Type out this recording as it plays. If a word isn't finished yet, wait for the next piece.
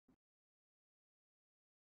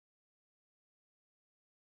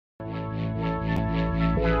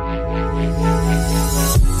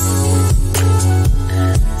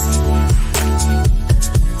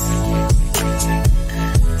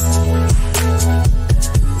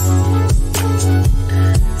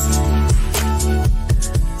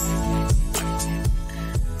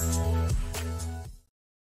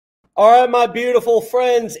All right, my beautiful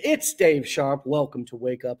friends, it's Dave Sharp. Welcome to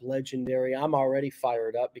Wake Up Legendary. I'm already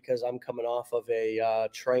fired up because I'm coming off of a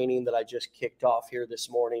training that I just kicked off here this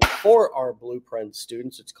morning for our Blueprint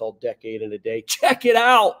students. It's called Decade in a Day. Check it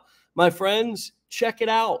out, my friends. Check it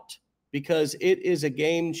out because it is a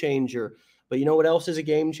game changer. But you know what else is a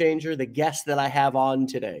game changer? The guest that I have on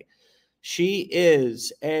today. She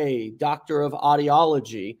is a doctor of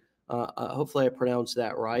audiology. Hopefully I pronounced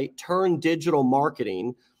that right. Turned digital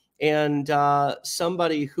marketing. And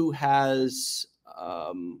somebody who has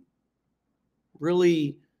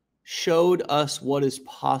really showed us what is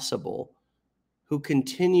possible, who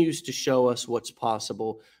continues to show us what's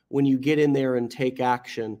possible when you get in there and take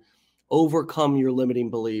action, overcome your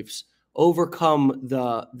limiting beliefs, overcome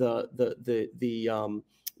the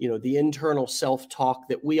internal self-talk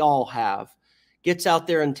that we all have, gets out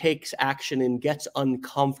there and takes action and gets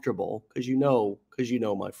uncomfortable because you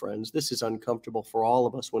know, my friends, this is uncomfortable for all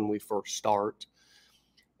of us when we first start,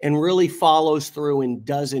 and really follows through and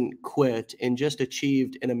doesn't quit and just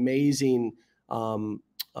achieved an amazing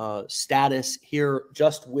status here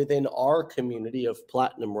just within our community of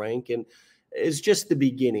Platinum Rank, and is just the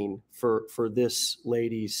beginning for this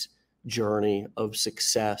lady's journey of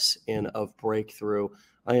success and of breakthrough.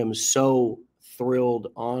 I am so thrilled,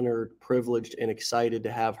 honored, privileged, and excited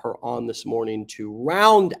to have her on this morning to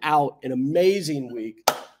round out an amazing week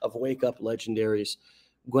of Wake Up Legendaries.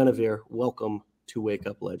 Guinevere, welcome to Wake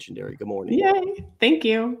Up Legendary. Good morning. Yay. Thank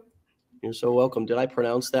you. You're so welcome. Did I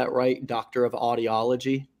pronounce that right? Doctor of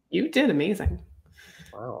Audiology? You did amazing.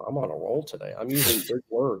 Wow, I'm on a roll today. I'm using big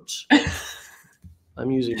words. I'm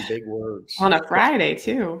using big words. On a Friday,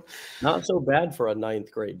 too. Not so bad for a 9th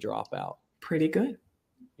grade dropout. Pretty good.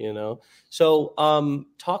 So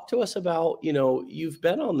talk to us about, you've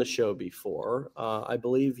been on the show before. I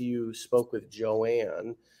believe you spoke with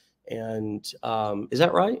Joanne, and is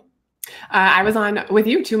that right? I was on with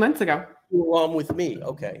you 2 months ago. You were on with me.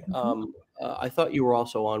 Okay. I thought you were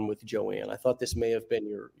also on with Joanne. I thought this may have been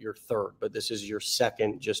your third, but this is your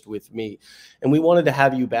second just with me. And we wanted to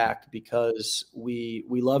have you back because we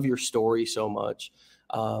love your story so much.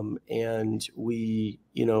 And we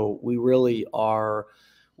really are,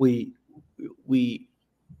 we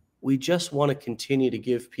just want to continue to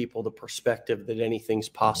give people the perspective that anything's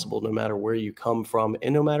possible, no matter where you come from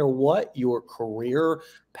and no matter what your career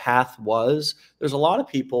path was. There's a lot of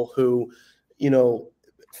people who,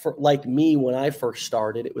 like me, when I first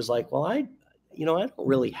started, it was like, well, I don't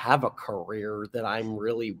really have a career that I'm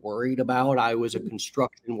really worried about. I was a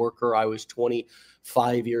construction worker. I was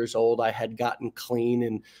 25 years old. I had gotten clean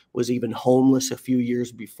and was even homeless a few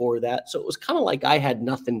years before that. So it was kind of like I had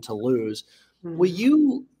nothing to lose. Mm-hmm. Well,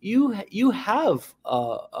 you have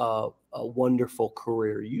a wonderful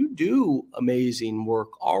career. You do amazing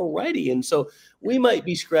work already. And so we might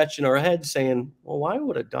be scratching our heads saying, well, why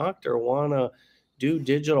would a doctor want to do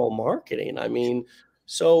digital marketing? I mean,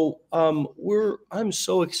 so I'm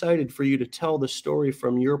so excited for you to tell the story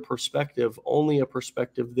from your perspective, only a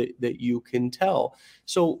perspective that you can tell.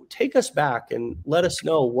 So take us back and let us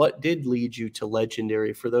know what did lead you to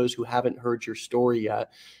Legendary for those who haven't heard your story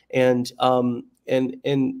yet. And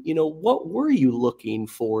what were you looking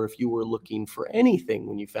for if you were looking for anything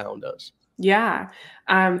when you found us? Yeah.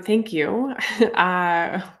 Thank you.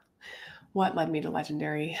 What led me to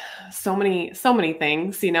Legendary? So many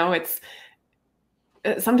things,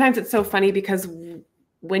 sometimes it's so funny because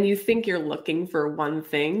when you think you're looking for one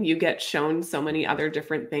thing, you get shown so many other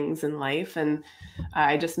different things in life. And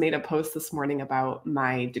I just made a post this morning about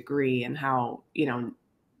my degree and how,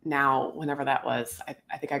 now, whenever that was,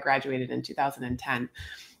 I think I graduated in 2010.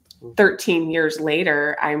 13 years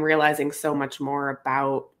later, I'm realizing so much more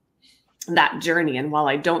about that journey. And while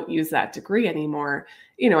I don't use that degree anymore,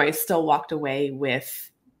 I still walked away with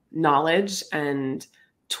knowledge and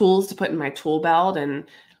tools to put in my tool belt. And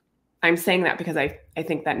I'm saying that because I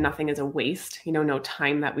think that nothing is a waste. No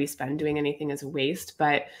time that we spend doing anything is a waste.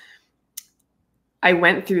 But I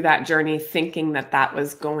went through that journey thinking that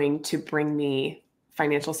was going to bring me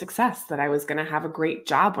financial success, that I was going to have a great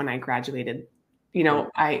job when I graduated.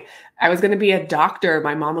 I was going to be a doctor.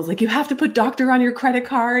 My mom was like, you have to put doctor on your credit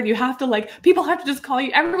card. You have to people have to just call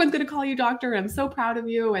you. Everyone's going to call you doctor. And I'm so proud of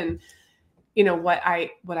you. And what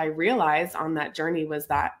I realized on that journey was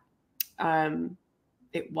that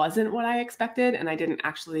it wasn't what I expected, and I didn't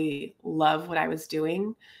actually love what I was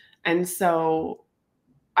doing. And so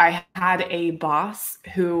I had a boss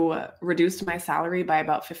who reduced my salary by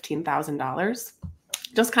about $15,000,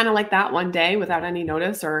 just kind of like that one day without any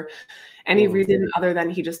notice or any reason other than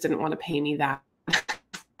he just didn't want to pay me that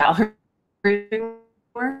salary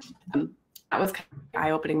anymore. was kind of an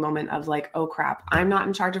eye-opening moment of like, oh crap, I'm not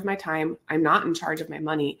in charge of my time. I'm not in charge of my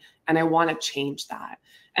money. And I want to change that.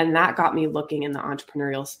 And that got me looking in the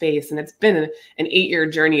entrepreneurial space. And it's been an 8-year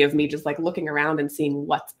journey of me just like looking around and seeing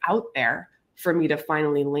what's out there for me to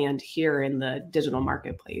finally land here in the digital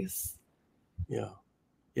marketplace. Yeah.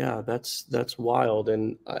 Yeah, that's wild.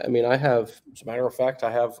 And I mean, I have, as a matter of fact,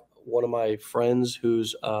 I have one of my friends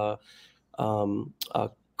who's a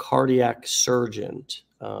cardiac surgeon,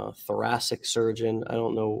 thoracic surgeon. I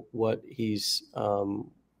don't know what he's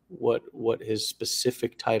what his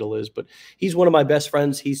specific title is, but he's one of my best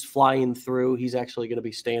friends. He's flying through. He's actually going to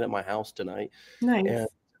be staying at my house tonight. Nice.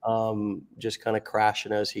 And just kind of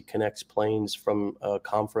crashing as he connects planes from a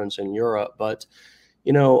conference in Europe. But,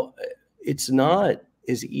 you know, it's not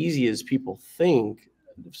as easy as people think.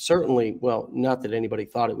 Certainly, well, not that anybody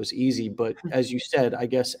thought it was easy, but as you said, I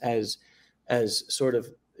guess as sort of,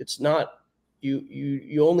 it's not,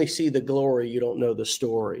 you only see the glory, you don't know the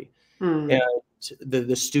story. And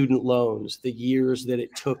the student loans, the years that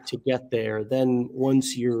it took to get there. Then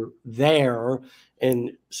once you're there,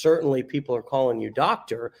 and certainly people are calling you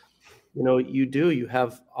doctor, you know, you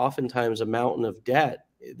have oftentimes a mountain of debt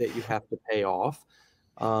that you have to pay off.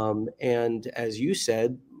 And as you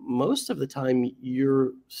said, most of the time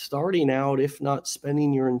you're starting out, if not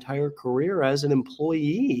spending your entire career as an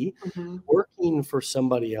employee, working for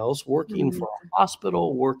somebody else, working for a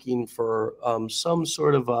hospital, working for some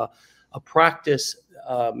sort of a practice.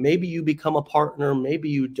 Maybe you become a partner, maybe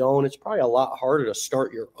you don't. It's probably a lot harder to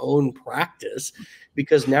start your own practice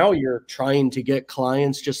because now you're trying to get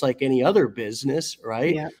clients just like any other business,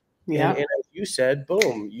 right? Yeah. Yeah. And as you said,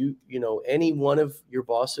 boom, you know, any one of your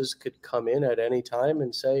bosses could come in at any time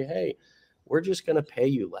and say, hey, we're just going to pay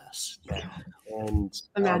you less now. And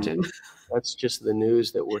Imagine. That's just the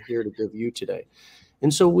news that we're here to give you today.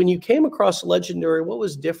 And so when you came across Legendary, what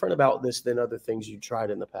was different about this than other things you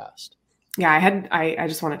tried in the past? Yeah,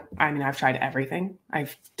 I've tried everything.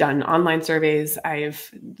 I've done online surveys.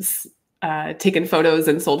 I've taken photos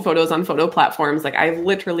and sold photos on photo platforms. Like I've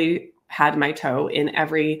literally had my toe in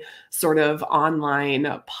every sort of online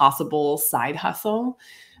possible side hustle,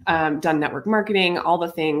 done network marketing, all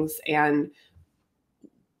the things. And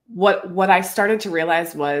what I started to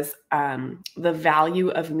realize was the value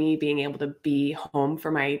of me being able to be home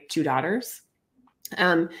for my 2 daughters.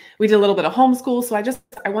 We did a little bit of homeschool. So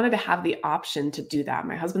I wanted to have the option to do that.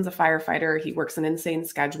 My husband's a firefighter. He works an insane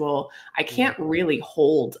schedule. I can't really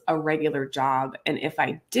hold a regular job. And if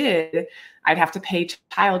I did, I'd have to pay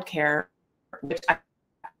childcare, which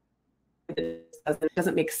it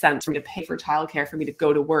doesn't make sense for me to pay for childcare for me to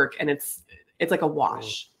go to work. And it's like a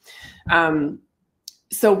wash.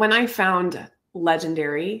 So when I found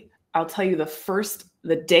Legendary, I'll tell you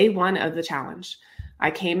the day one of the challenge, I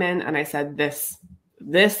came in and I said,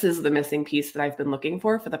 this is the missing piece that I've been looking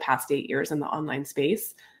for the past 8 years in the online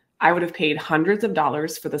space. I would have paid hundreds of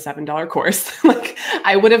dollars for the $7 course. Like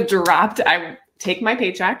I would take my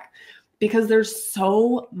paycheck because there's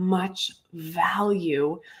so much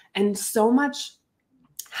value and so much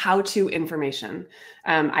how-to information.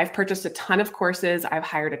 I've purchased a ton of courses. I've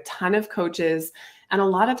hired a ton of coaches. And a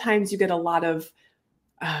lot of times you get a lot of,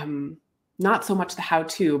 not so much the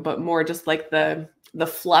how-to, but more just like the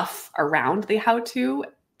fluff around the how-to.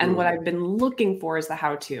 And what I've been looking for is the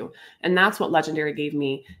how-to. And that's what Legendary gave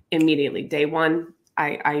me immediately. Day one,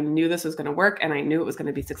 I knew this was going to work and I knew it was going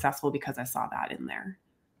to be successful because I saw that in there.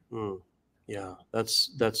 Yeah,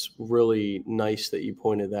 that's really nice that you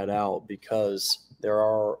pointed that out because there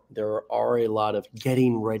are a lot of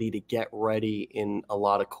getting ready to get ready in a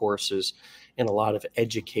lot of courses and a lot of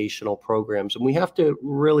educational programs. And we have to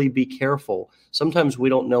really be careful. Sometimes we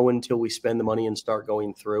don't know until we spend the money and start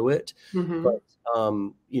going through it. But,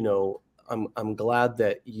 you know, I'm glad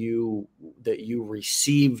that you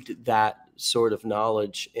received that sort of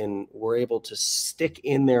knowledge and were able to stick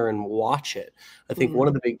in there and watch it. I think one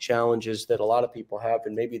of the big challenges that a lot of people have,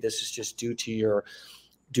 and maybe this is just due to your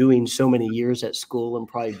doing so many years at school and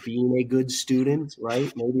probably being a good student,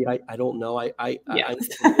 right? Maybe I don't know.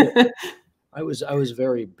 I was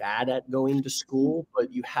very bad at going to school,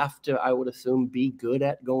 but you have to, I would assume, be good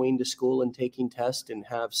at going to school and taking tests and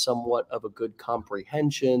have somewhat of a good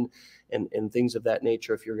comprehension and things of that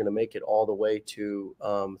nature if you're going to make it all the way to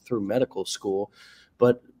through medical school.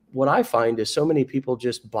 But what I find is so many people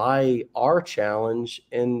just buy our challenge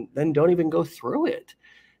and then don't even go through it.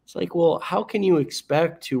 It's like, well, how can you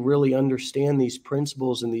expect to really understand these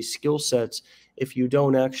principles and these skill sets if you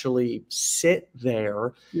don't actually sit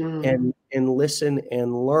there and listen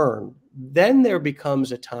and learn? Then there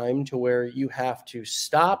becomes a time to where you have to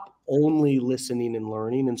stop only listening and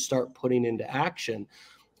learning and start putting into action.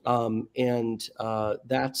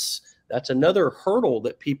 That's another hurdle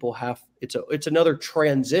that people have. It's another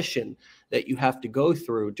transition that you have to go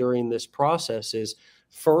through during this process, is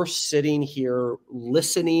first sitting here,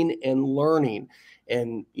 listening and learning,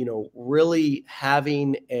 and really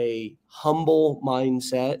having a humble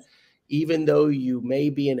mindset, even though you may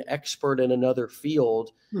be an expert in another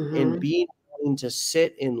field, and Mm-hmm. being willing to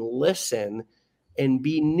sit and listen and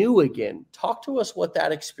be new again. Talk to us what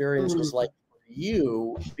that experience was like for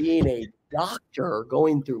you, being a doctor,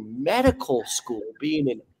 going through medical school, being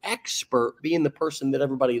an expert, being the person that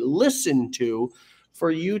everybody listened to,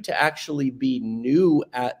 for you to actually be new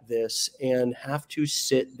at this and have to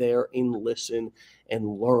sit there and listen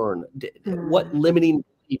and learn. What limiting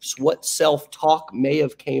beliefs, what self-talk may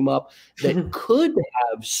have came up that could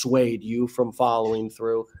have swayed you from following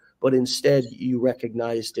through, but instead you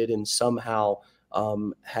recognized it and somehow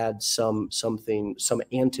had some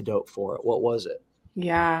antidote for it. What was it?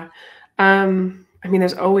 Yeah. I mean,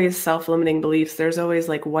 there's always self-limiting beliefs. There's always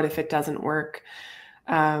like, what if it doesn't work?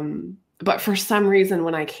 But for some reason,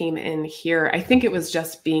 when I came in here, I think it was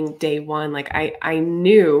just being day one. Like I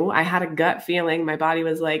knew, I had a gut feeling. My body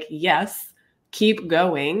was like, yes, keep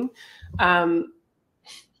going.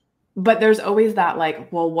 But there's always that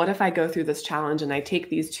like, well, what if I go through this challenge and I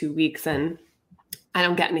take these 2 weeks and I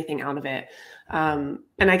don't get anything out of it? And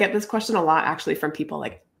I get this question a lot actually from people.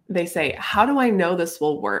 Like they say, how do I know this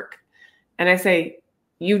will work? And I say,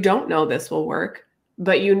 you don't know this will work,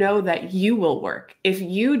 but you know that you will work. If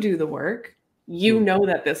you do the work, you know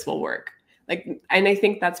that this will work. Like, and I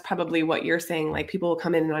think that's probably what you're saying. Like people will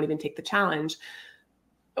come in and not even take the challenge.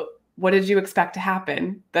 What did you expect to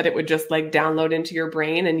happen? That it would just like download into your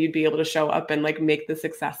brain and you'd be able to show up and like make this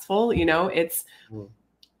successful? It's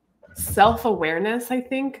self-awareness, I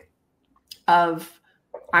think, of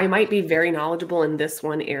I might be very knowledgeable in this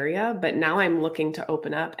one area, but now I'm looking to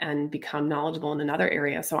open up and become knowledgeable in another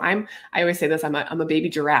area. So I always say this, I'm a baby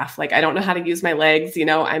giraffe. Like I don't know how to use my legs.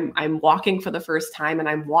 I'm walking for the first time and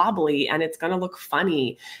I'm wobbly and it's going to look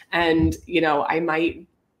funny. And, I might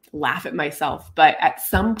laugh at myself, but at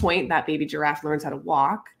some point that baby giraffe learns how to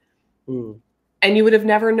walk. And you would have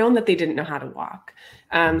never known that they didn't know how to walk.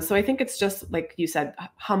 So I think it's just like you said,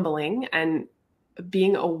 humbling and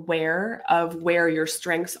being aware of where your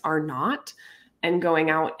strengths are not and going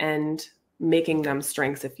out and making them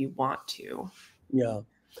strengths if you want to. Yeah.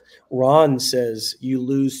 Ron says you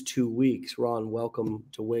lose 2 weeks. Ron, welcome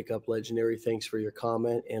to Wake Up Legendary. Thanks for your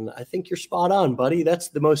comment. And I think you're spot on, buddy. That's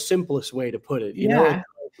the most simplest way to put it.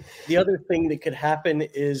 The other thing that could happen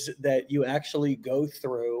is that you actually go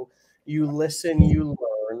through, you listen, you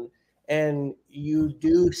learn, and you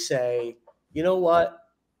do say, you know what?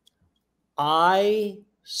 I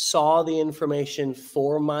saw the information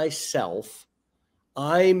for myself.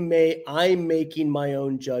 I'm making my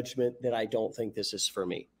own judgment that I don't think this is for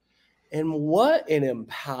me. And what an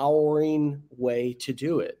empowering way to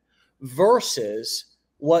do it versus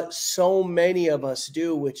what so many of us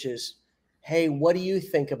do, which is, hey, what do you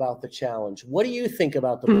think about the challenge? What do you think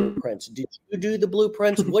about the blueprints? Did you do the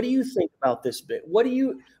blueprints? What do you think about this bit?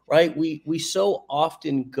 Right? We so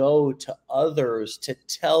often go to others to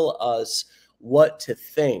tell us what to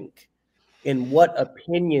think and what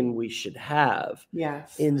opinion we should have.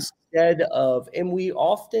 Yes. Instead of, and we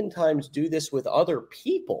oftentimes do this with other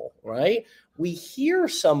people, right? We hear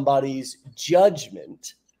somebody's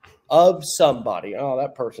judgment of somebody. Oh,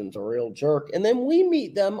 that person's a real jerk. And then we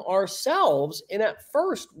meet them ourselves. And at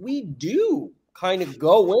first we do kind of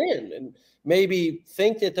go in and maybe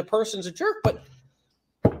think that the person's a jerk, but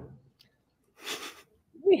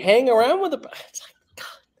we hang around with it's like, God,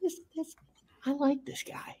 I like this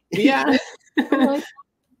guy. Yeah.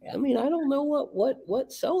 I mean, I don't know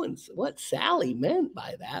what Sally meant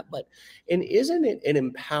by that, and isn't it an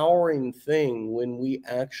empowering thing when we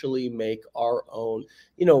actually make our own?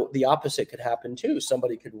 The opposite could happen too.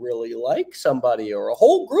 Somebody could really like somebody, or a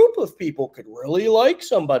whole group of people could really like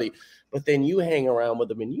somebody, but then you hang around with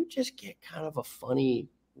them and you just get kind of a funny,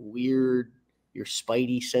 weird, your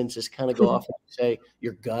spidey senses kind of go off and you say,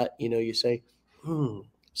 your gut, you say,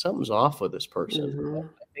 something's off with this person.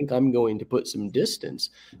 I think I'm going to put some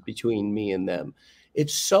distance between me and them.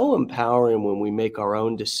 It's so empowering when we make our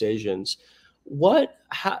own decisions.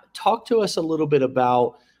 Talk to us a little bit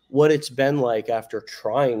about what it's been like after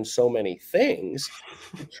trying so many things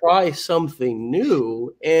to try something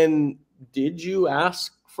new. And did you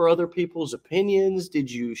ask for other people's opinions? Did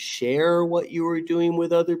you share what you were doing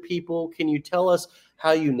with other people? Can you tell us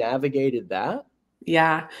how you navigated that?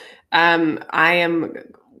 Yeah. I am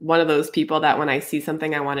one of those people that when I see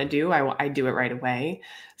something I want to do, I do it right away.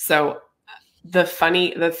 So The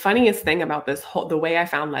funniest thing about the way I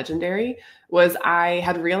found Legendary was I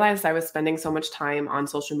had realized I was spending so much time on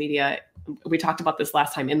social media. We talked about this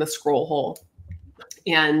last time, in the scroll hole,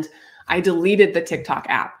 and I deleted the TikTok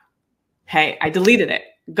app. Hey, I deleted it.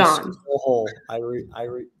 Gone. Hole.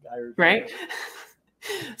 Right.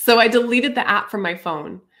 So I deleted the app from my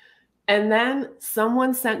phone. And then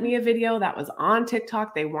someone sent me a video that was on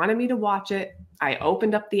TikTok. They wanted me to watch it. I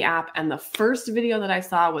opened up the app, and the first video that I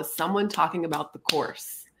saw was someone talking about the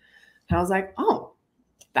course. And I was like, oh,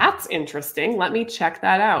 that's interesting. Let me check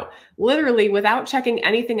that out. Literally, without checking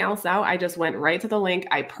anything else out, I just went right to the link.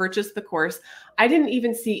 I purchased the course. I didn't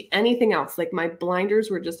even see anything else. Like, my blinders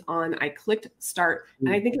were just on. I clicked start, and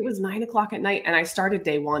I think it was 9 o'clock at night. And I started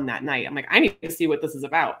day one that night. I'm like, I need to see what this is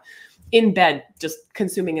about. In bed, just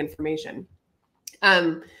consuming information.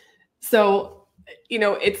 So,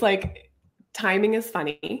 it's like, timing is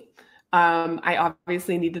funny. I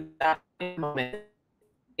obviously needed that moment.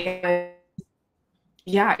 And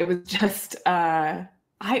yeah, it was just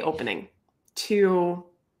eye-opening to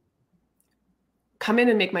come in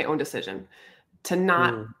and make my own decision, to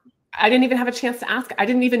not, I didn't even have a chance to ask. I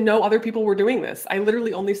didn't even know other people were doing this. I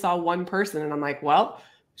literally only saw one person, and I'm like, well,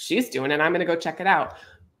 she's doing it. I'm going to go check it out.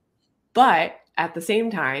 But at the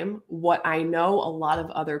same time, what I know a lot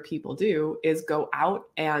of other people do is go out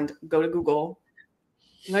and go to Google,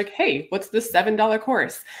 like, hey, what's this $7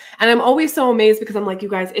 course? And I'm always so amazed, because I'm like, you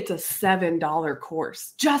guys, it's a $7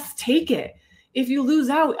 course. Just take it. If you lose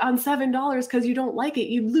out on $7 because you don't like it,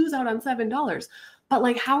 you lose out on $7. But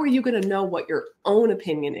like, how are you going to know what your own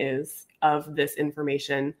opinion is of this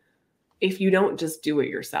information if you don't just do it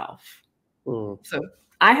yourself? So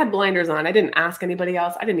I had blinders on. I didn't ask anybody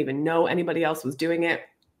else. I didn't even know anybody else was doing it.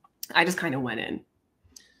 I just kind of went in.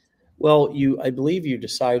 Well, I believe you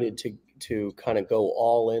decided to kind of go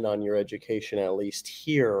all in on your education, at least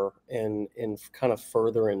here, and kind of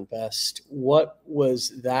further invest. What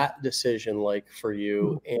was that decision like for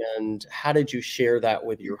you? And how did you share that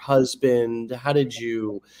with your husband? How did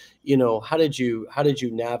you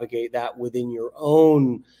navigate that within your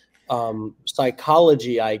own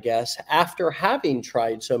psychology, I guess, after having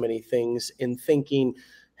tried so many things and thinking,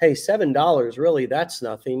 hey, $7, really, that's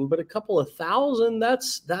nothing, but a couple of thousand,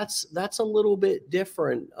 that's a little bit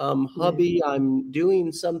different. Hubby, I'm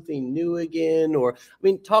doing something new again. Or, I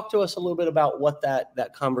mean, talk to us a little bit about what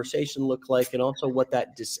that conversation looked like, and also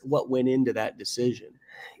what went into that decision.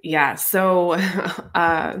 Yeah. So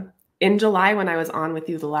in July, when I was on with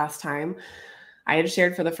you the last time, I had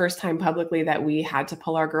shared for the first time publicly that we had to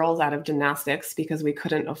pull our girls out of gymnastics because we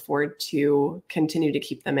couldn't afford to continue to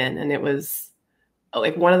keep them in. And it was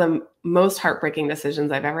like one of the most heartbreaking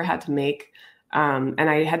decisions I've ever had to make. And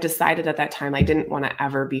I had decided at that time I didn't want to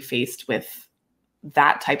ever be faced with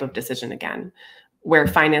that type of decision again, where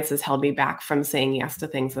finances held me back from saying yes to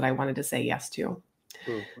things that I wanted to say yes to.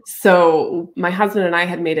 So my husband and I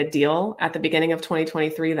had made a deal at the beginning of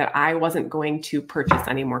 2023 that I wasn't going to purchase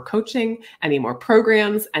any more coaching, any more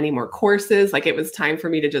programs, any more courses. Like, it was time for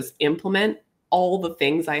me to just implement all the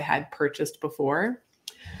things I had purchased before.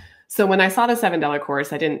 So when I saw the $7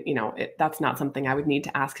 course, I didn't, that's not something I would need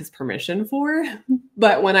to ask his permission for.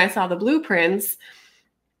 But when I saw the blueprints,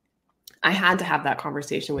 I had to have that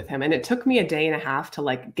conversation with him. And it took me a day and a half to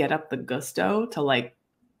like get up the gusto to like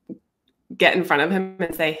get in front of him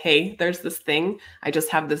and say, hey, there's this thing. I just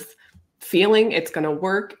have this feeling it's going to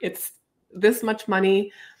work. It's this much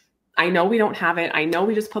money. I know we don't have it. I know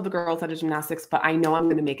we just pulled the girls out of gymnastics, but I know I'm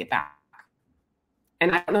going to make it back.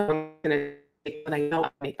 And I don't know if I'm going to make it, but I know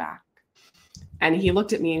I'll make it back. And he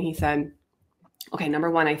looked at me and he said, okay,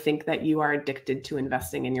 number one, I think that you are addicted to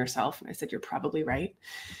investing in yourself. And I said, you're probably right.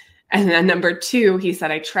 And then number two, he said,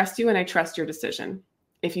 I trust you and I trust your decision.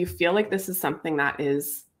 If you feel like this is something that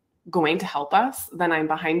is going to help us, then I'm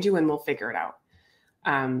behind you and we'll figure it out.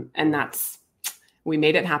 And we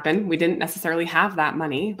made it happen. We didn't necessarily have that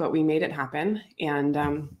money, but we made it happen.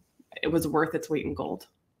 And it was worth its weight in gold.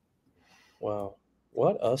 Wow.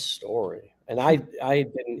 What a story. And I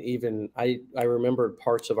didn't even, I remembered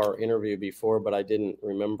parts of our interview before, but I didn't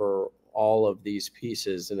remember all of these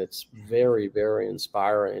pieces. And it's very, very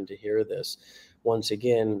inspiring to hear this once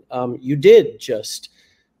again. You did just,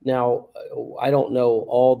 now, I don't know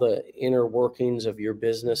all the inner workings of your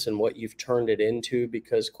business and what you've turned it into,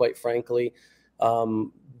 because quite frankly,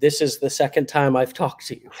 this is the second time I've talked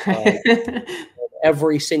to you.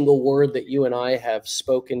 Every single word that you and I have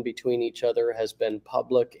spoken between each other has been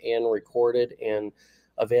public and recorded and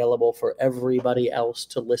available for everybody else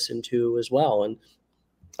to listen to as well. And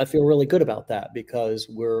I feel really good about that, because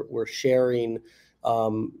we're sharing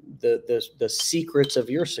the secrets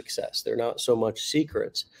of your success. They're not so much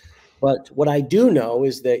secrets. But what I do know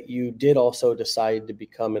is that you did also decide to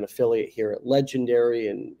become an affiliate here at Legendary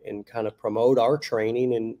and kind of promote our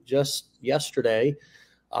training. And just yesterday,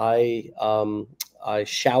 I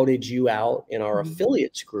shouted you out in our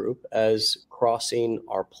affiliates group as crossing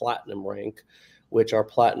our platinum rank, which our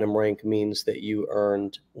platinum rank means that you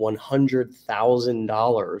earned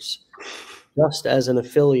 $100,000 just as an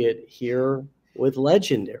affiliate here with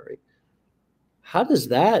Legendary. How does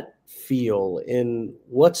that feel? And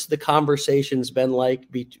what's the conversations been like?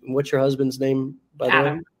 What's your husband's name, by the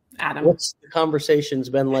way? Adam. What's the conversations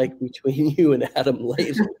been like between you and Adam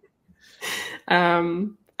lately?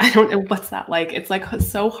 I don't know what's that like. It's like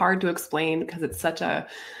so hard to explain because it's such a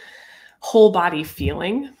whole body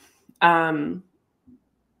feeling. The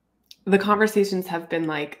conversations have been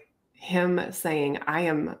like him saying,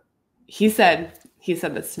 he said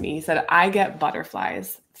this to me. He said, I get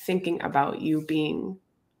butterflies thinking about you being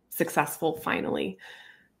successful finally,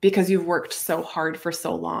 because you've worked so hard for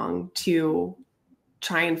so long to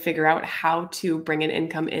try and figure out how to bring an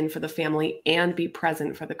income in for the family and be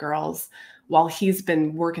present for the girls, while he's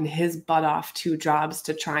been working his butt off 2 jobs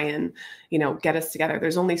to try and, get us together.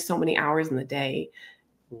 There's only so many hours in the day.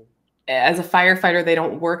 As a firefighter, they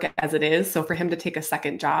don't work as it is. So for him to take a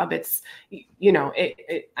second job, it's,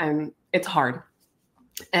 it's hard.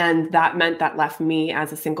 And that meant that left me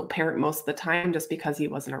as a single parent most of the time, just because he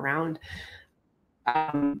wasn't around.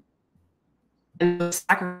 And the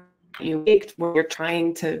sacrifice you make when you're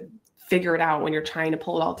trying to figure it out, when you're trying to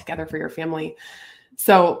pull it all together for your family.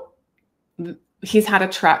 So he's had a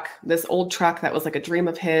truck, this old truck that was like a dream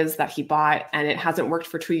of his that he bought, and it hasn't worked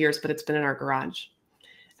for 2 years, but it's been in our garage.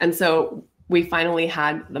 And so we finally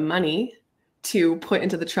had the money to put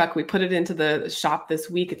into the truck. We put it into the shop this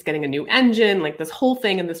week. It's getting a new engine, like this whole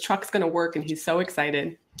thing, and this truck's going to work. And he's so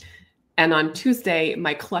excited. And on Tuesday,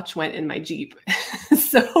 my clutch went in my Jeep.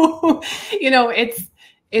 So,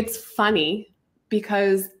 it's funny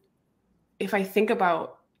because if I think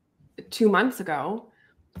about 2 months ago,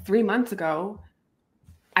 3 months ago,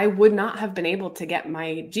 I would not have been able to get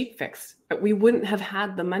my Jeep fixed. We wouldn't have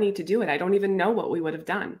had the money to do it. I don't even know what we would have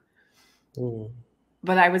done.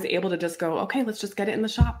 But I was able to just go, okay, let's just get it in the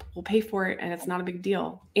shop. We'll pay for it. And it's not a big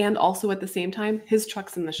deal. And also at the same time, his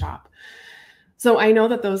truck's in the shop. So I know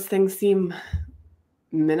that those things seem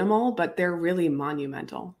minimal, but they're really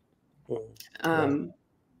monumental.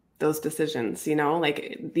 Those decisions,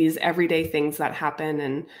 like these everyday things that happen.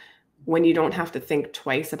 And when you don't have to think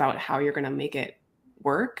twice about how you're going to make it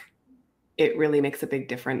work, it really makes a big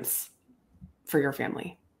difference for your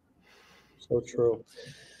family. So true.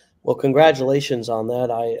 Well, congratulations on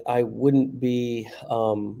that. I wouldn't be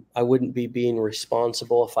being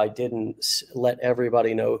responsible if I didn't let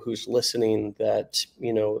everybody know who's listening that,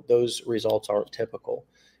 those results aren't typical,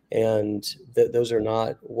 and that those are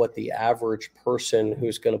not what the average person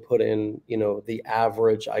who's going to put in, the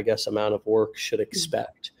average, I guess, amount of work should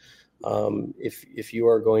expect. If you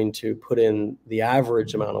are going to put in the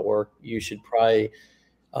average amount of work, you should probably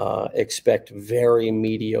expect very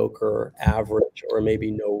mediocre, average, or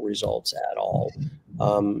maybe no results at all.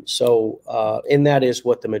 And that is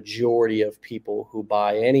what the majority of people who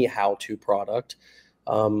buy any how-to product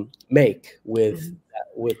make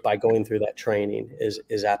by going through that training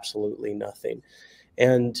is absolutely nothing.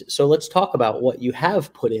 And so let's talk about what you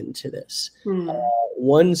have put into this.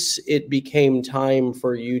 Once it became time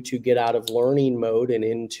for you to get out of learning mode and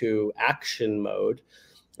into action mode,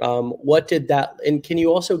 what did that, and can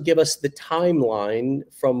you also give us the timeline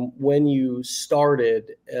from when you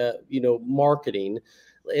started, marketing,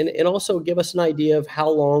 and also give us an idea of how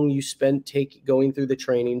long you spent going through the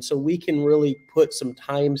training, so we can really put some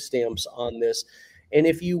timestamps on this. And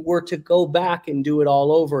if you were to go back and do it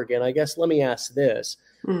all over again, I guess, let me ask this.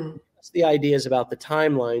 What's the ideas about the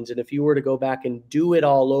timelines? And if you were to go back and do it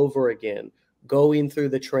all over again, going through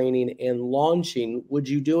the training and launching, would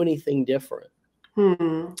you do anything different?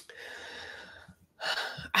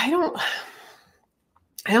 I don't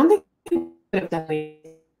think I would have done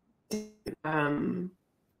anything.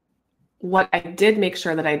 What I did make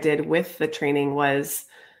sure that I did with the training was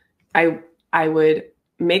I would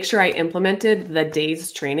make sure I implemented the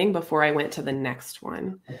day's training before I went to the next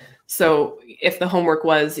one. So if the homework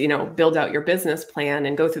was, build out your business plan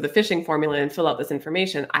and go through the fishing formula and fill out this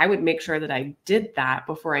information, I would make sure that I did that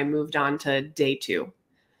before I moved on to day 2.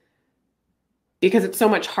 Because it's so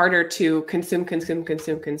much harder to consume,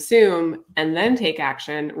 and then take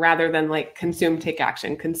action rather than like consume, take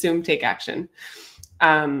action.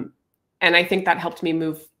 And I think that helped me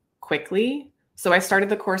move quickly. So I started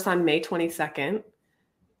the course on May 22nd,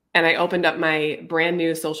 and I opened up my brand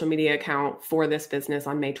new social media account for this business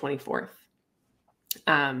on May 24th.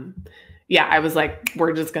 Yeah, I was like,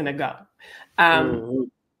 we're just going to go. And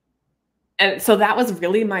so that was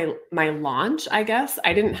really my launch, I guess.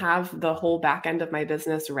 I didn't have the whole back end of my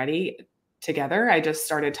business ready together. I just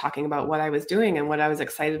started talking about what I was doing and what I was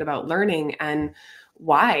excited about learning and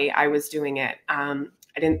why I was doing it. I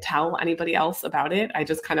didn't tell anybody else about it. I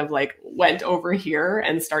just kind of like went over here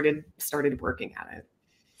and started working at it.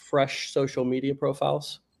 Fresh social media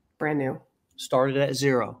profiles? Brand new. Started at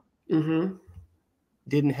 0. Mm-hmm.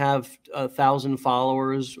 Didn't have 1,000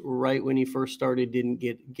 followers right when you first started. Didn't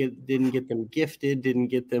get them gifted. Didn't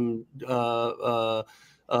get them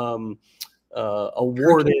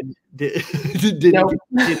awarded. Didn't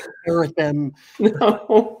inherit them.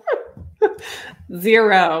 No.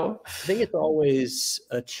 0. I think it's always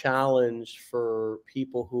a challenge for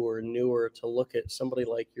people who are newer to look at somebody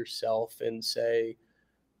like yourself and say,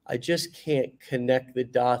 I just can't connect the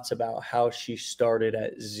dots about how she started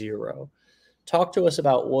at 0. Talk to us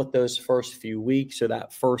about what those first few weeks or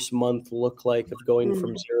that first month looked like of going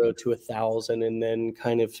from 0 to 1,000 and then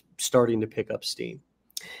kind of starting to pick up steam.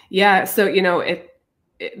 Yeah. So,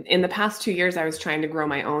 in the past 2 years, I was trying to grow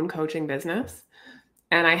my own coaching business.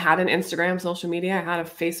 And I had an Instagram, social media, I had a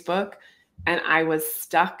Facebook, and I was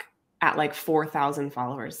stuck at like 4,000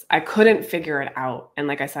 followers. I couldn't figure it out. And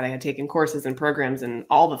like I said, I had taken courses and programs and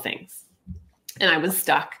all the things. And I was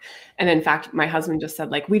stuck. And in fact, my husband just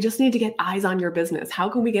said, like, we just need to get eyes on your business. How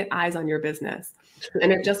can we get eyes on your business?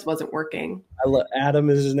 And it just wasn't working. I love Adam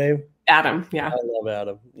is his name? Adam, yeah. I love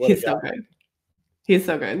Adam. He's so good. He's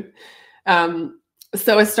so good.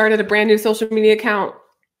 So I started a brand new social media account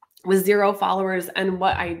with 0 followers. And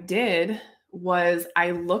what I did was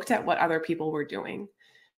I looked at what other people were doing.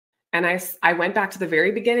 And I went back to the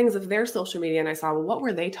very beginnings of their social media and I saw, well, what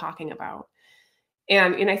were they talking about?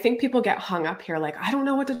 And I think people get hung up here like, I don't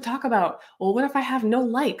know what to talk about. Well, what if I have no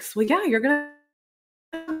likes? Well, yeah, you're going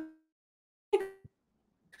to.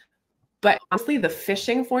 But honestly, the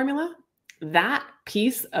fishing formula, that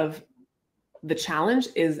piece of the challenge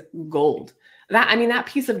is gold. That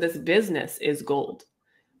piece of this business is gold.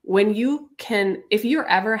 When if you're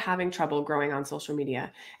ever having trouble growing on social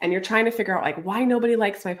media and you're trying to figure out like why nobody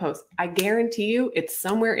likes my post, I guarantee you it's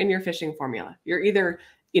somewhere in your fishing formula. You're either,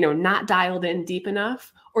 not dialed in deep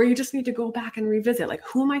enough, or you just need to go back and revisit, like,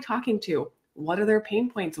 who am I talking to? What are their pain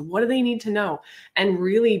points? What do they need to know? And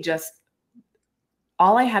really just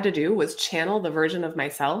all I had to do was channel the version of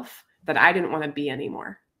myself that I didn't want to be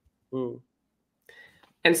anymore.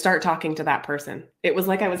 And start talking to that person. It was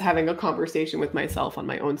like I was having a conversation with myself on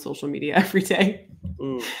my own social media every day.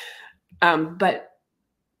 But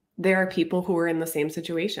there are people who are in the same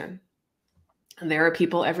situation. And there are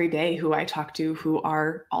people every day who I talk to who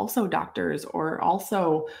are also doctors or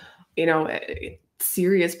also,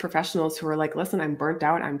 serious professionals who are like, listen, I'm burnt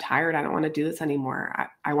out. I'm tired. I don't want to do this anymore.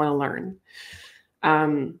 I want to learn.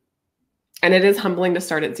 And it is humbling to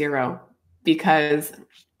start at 0 because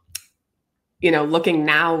looking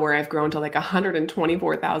now where I've grown to like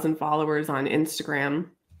 124,000 followers on Instagram,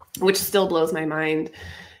 which still blows my mind.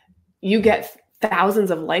 You get thousands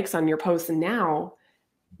of likes on your posts now,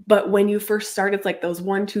 but when you first started, it's like those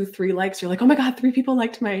 1, 2, 3 likes. You're like, oh my God, 3 people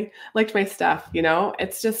liked my stuff.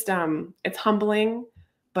 It's just it's humbling,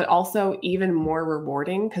 but also even more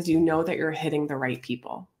rewarding because you know that you're hitting the right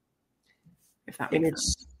people. If that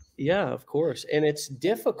makes sense. Yeah, of course, and it's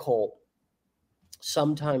difficult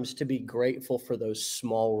sometimes to be grateful for those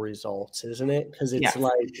small results, isn't it? Because it's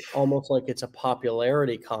almost like it's a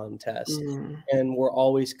popularity contest and we're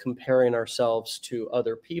always comparing ourselves to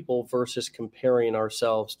other people versus comparing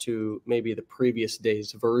ourselves to maybe the previous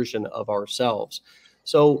day's version of ourselves.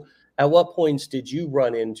 So at what points did you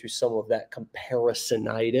run into some of that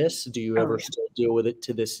comparisonitis? Do you ever still deal with it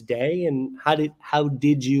to this day? And how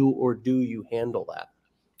did you or do you handle that?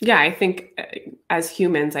 Yeah, I think as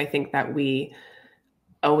humans, I think that we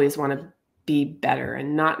always want to be better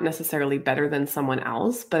and not necessarily better than someone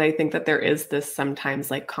else. But I think that there is this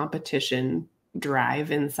sometimes like competition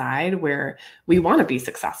drive inside where we want to be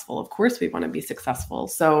successful. Of course, we want to be successful.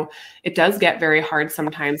 So it does get very hard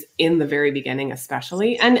sometimes in the very beginning,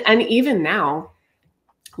 especially. And even now,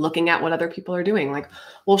 looking at what other people are doing, like,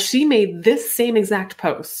 well, she made this same exact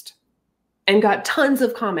post and got tons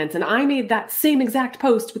of comments. And I made that same exact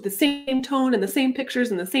post with the same tone and the same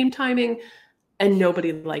pictures and the same timing. And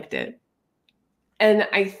nobody liked it. And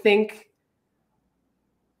I think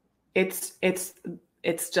it's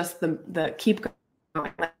just the keep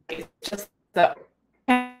going. It's just the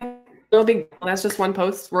no big deal. That's just one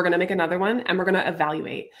post. We're going to make another one and we're going to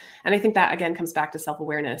evaluate. And I think that again comes back to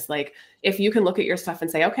self-awareness. Like if you can look at your stuff and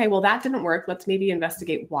say, okay, well, that didn't work. Let's maybe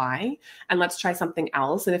investigate why, and let's try something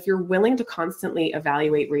else. And if you're willing to constantly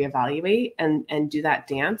evaluate, reevaluate, and do that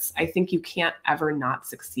dance, I think you can't ever not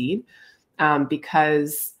succeed,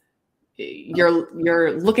 because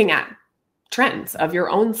you're looking at trends of your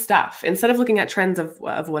own stuff instead of looking at trends of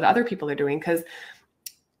what other people are doing. Because,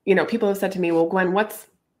 you know, people have said to me, well, Gwen, what's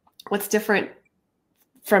different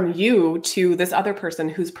from you to this other person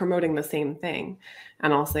who's promoting the same thing?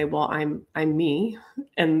 And I'll say, well, I'm me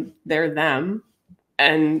and they're them,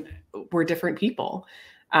 and we're different people.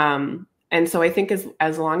 And so I think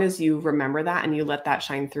as long as you remember that and you let that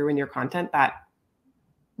shine through in your content, that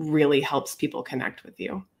really helps people connect with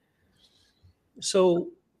you. So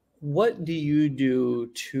what do you do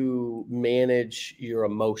to manage your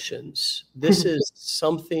emotions? This is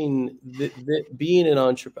something that being an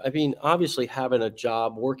entrepreneur, I mean, obviously having a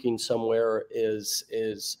job, working somewhere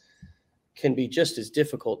can be just as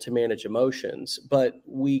difficult to manage emotions, but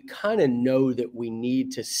we kind of know that we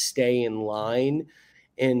need to stay in line,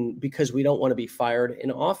 and because we don't want to be fired.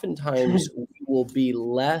 And oftentimes we will be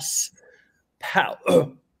less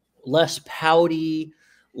pouty,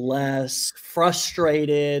 less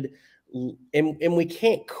frustrated, and we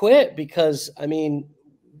can't quit because, I mean,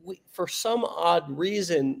 for some odd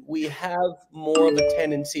reason, we have more of a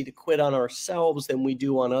tendency to quit on ourselves than we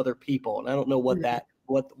do on other people. And I don't know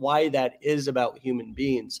why that is about human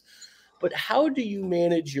beings. But how do you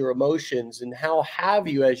manage your emotions, and how have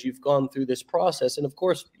you, as you've gone through this process? And of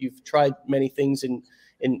course, you've tried many things and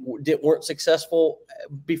weren't successful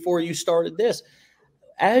before you started this.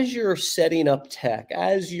 As you're setting up tech,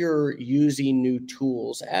 as you're using new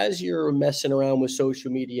tools, as you're messing around with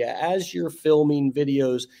social media, as you're filming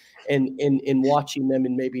videos and watching them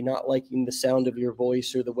and maybe not liking the sound of your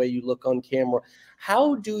voice or the way you look on camera,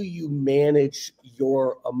 how do you manage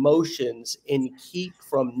your emotions and keep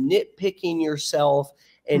from nitpicking yourself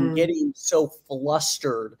and getting so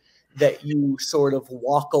flustered that you sort of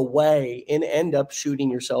walk away and end up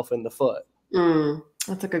shooting yourself in the foot?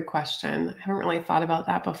 That's a good question. I haven't really thought about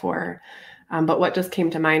that before. But what just came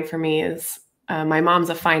to mind for me is my mom's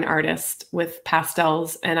a fine artist with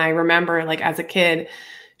pastels. And I remember, like, as a kid,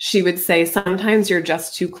 she would say, sometimes you're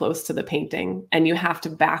just too close to the painting and you have to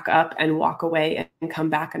back up and walk away and come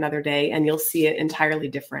back another day and you'll see it entirely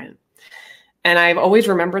different. And I've always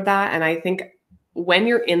remembered that. And I think when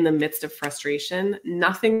you're in the midst of frustration,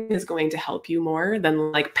 nothing is going to help you more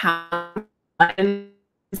than like pound and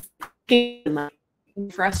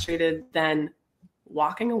frustrated, then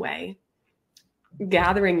walking away,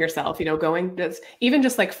 gathering yourself, going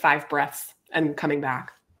just like 5 breaths and coming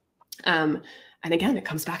back. And again, it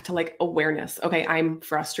comes back to like awareness. Okay, I'm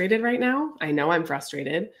frustrated right now. I know I'm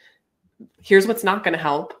frustrated. Here's what's not going to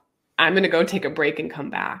help. I'm going to go take a break and come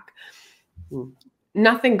back.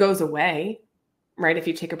 Nothing goes away, right? If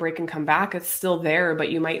you take a break and come back, it's still there, but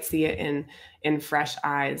you might see it in fresh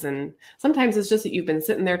eyes. And sometimes it's just that you've been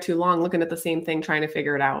sitting there too long, looking at the same thing, trying to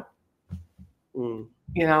figure it out.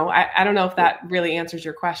 I don't know if that really answers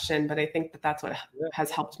your question, but I think that's what has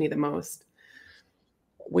helped me the most.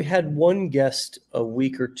 We had one guest a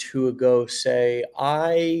week or two ago say,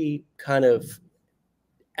 I kind of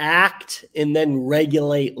act and then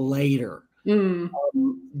regulate later.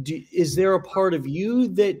 Is there a part of you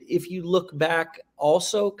that, if you look back,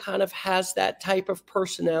 also kind of has that type of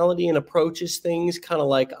personality and approaches things kind of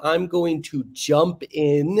like, I'm going to jump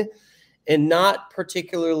in and not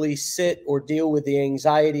particularly sit or deal with the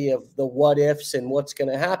anxiety of the what ifs and what's going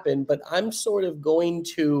to happen, but I'm sort of going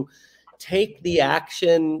to take the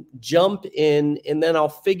action, jump in, and then I'll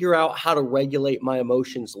figure out how to regulate my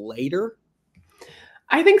emotions later?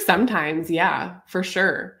 I think sometimes, yeah, for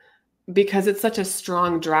sure. Because it's such a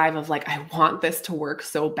strong drive of like, I want this to work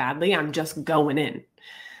so badly, I'm just going in.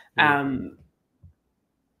 And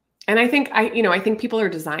I think I think people are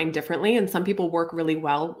designed differently, and some people work really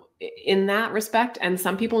well in that respect, and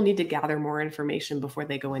some people need to gather more information before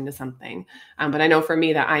they go into something. But I know for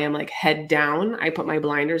me that I am like head down. I put my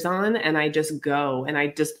blinders on and I just go. And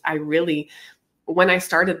I really, when I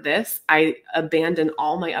started this, I abandoned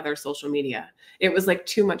all my other social media. It was like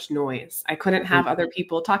too much noise. I couldn't have other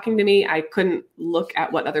people talking to me. I couldn't look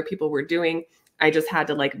at what other people were doing. I just had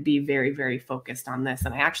to like be very, very focused on this.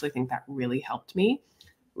 And I actually think that really helped me.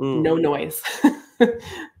 No noise.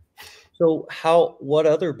 So what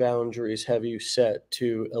other boundaries have you set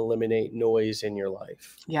to eliminate noise in your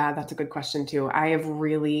life? Yeah, that's a good question too. I have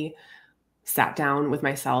really sat down with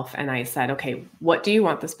myself and I said, okay, what do you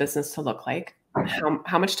want this business to look like?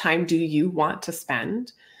 How much time do you want to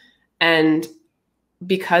spend? And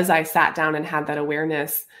because I sat down and had that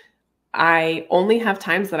awareness, I only have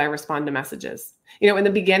times that I respond to messages. In the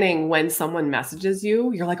beginning, when someone messages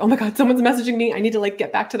you, you're like, oh my God, someone's messaging me. I need to like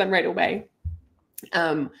get back to them right away.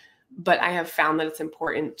 But I have found that it's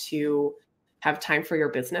important to have time for your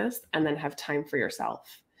business and then have time for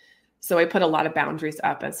yourself. So I put a lot of boundaries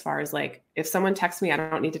up as far as like, if someone texts me, I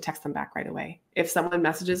don't need to text them back right away. If someone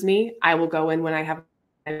messages me, I will go in when I have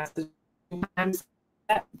my message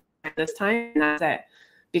at this time, and that's it.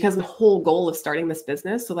 Because the whole goal of starting this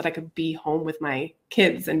business so that I could be home with my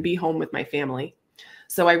kids and be home with my family.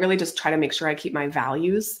 So I really just try to make sure I keep my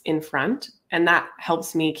values in front, and that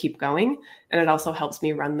helps me keep going. And it also helps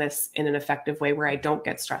me run this in an effective way where I don't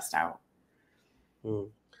get stressed out.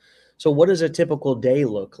 So what does a typical day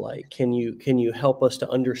look like? Can you help us to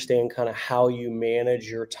understand kind of how you manage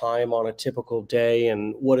your time on a typical day,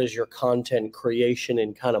 and what does your content creation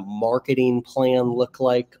and kind of marketing plan look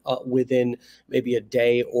like within maybe a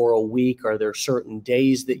day or a week? Are there certain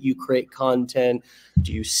days that you create content?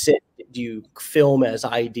 Do you film as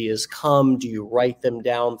ideas come? Do you write them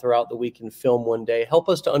down throughout the week and film one day? Help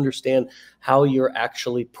us to understand how you're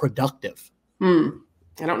actually productive.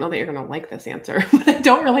 I don't know that you're going to like this answer, but I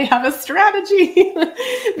don't really have a strategy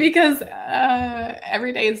because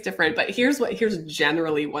every day is different. But here's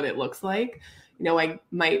generally what it looks like.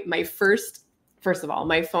 First of all,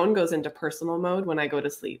 my phone goes into personal mode when I go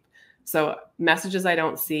to sleep. So messages I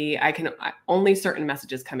don't see, only certain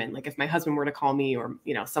messages come in. Like if my husband were to call me, or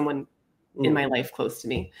someone in my life close to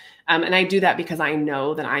me, and I do that because I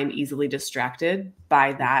know that I'm easily distracted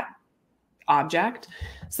by that object.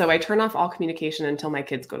 So I turn off all communication until my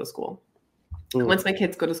kids go to school. Once my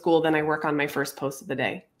kids go to school, then I work on my first post of the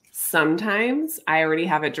day. Sometimes I already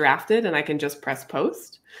have it drafted and I can just press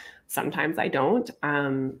post. Sometimes I don't.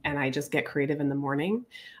 And I just get creative in the morning.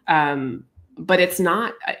 But it's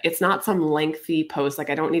not some lengthy post. Like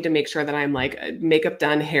I don't need to make sure that I'm like makeup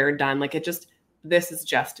done, hair done. Like this is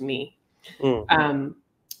just me.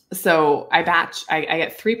 So I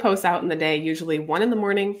get 3 posts out in the day, usually 1 in the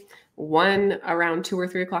morning, 1 around 2 or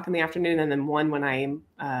 3 o'clock in the afternoon, and then 1 when I'm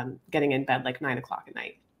getting in bed, like 9 o'clock at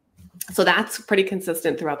night. So that's pretty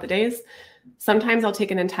consistent throughout the days. Sometimes I'll take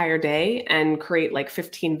an entire day and create like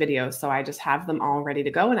 15 videos. So I just have them all ready to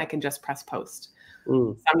go and I can just press post.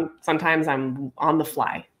 Sometimes I'm on the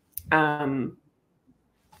fly.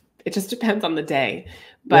 It just depends on the day.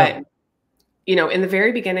 But in the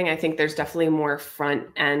very beginning, I think there's definitely more front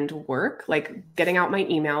end work, like getting out my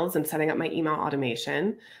emails and setting up my email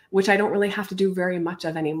automation, which I don't really have to do very much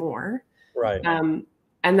of anymore. Right.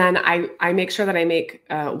 And then I make sure that I make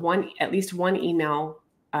at least one email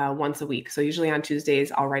once a week. So usually on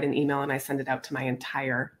Tuesdays, I'll write an email and I send it out to my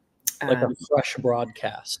entire like a fresh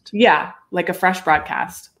broadcast. Yeah, like a fresh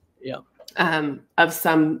broadcast. Yeah. Of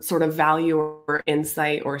some sort of value or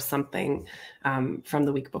insight or something from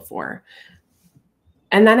the week before.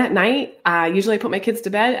 And then at night, usually I put my kids to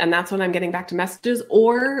bed, and that's when I'm getting back to messages.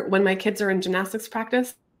 Or when my kids are in gymnastics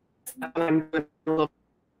practice, I'm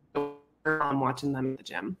watching them at the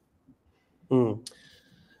gym.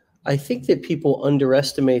 I think that people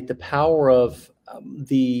underestimate the power of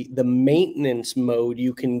the maintenance mode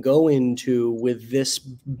you can go into with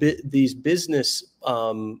these business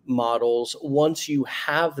models once you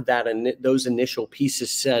have those initial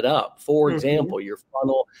pieces set up. For example, your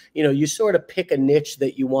funnel, you sort of pick a niche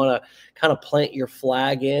that you want to kind of plant your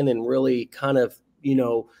flag in and really kind of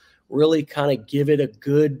give it a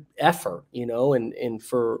good effort, and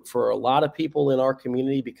for a lot of people in our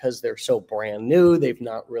community, because they're so brand new, they've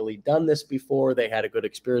not really done this before. They had a good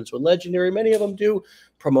experience with Legendary. Many of them do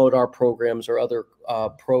promote our programs or other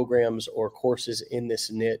programs or courses in this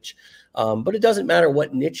niche. But it doesn't matter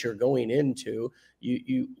what niche you're going into.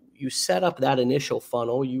 You set up that initial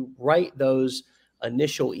funnel, you write those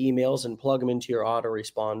initial emails and plug them into your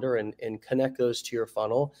autoresponder and connect those to your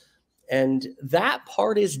funnel. And that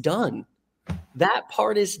part is done.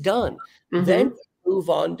 Then move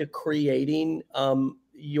on to creating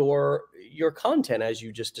your content as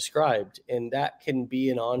you just described. And that can be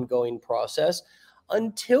an ongoing process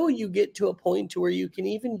until you get to a point to where you can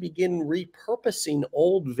even begin repurposing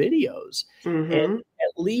old videos. And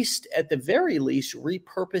at the very least,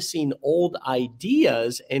 repurposing old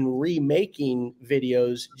ideas and remaking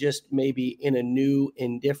videos just maybe in a new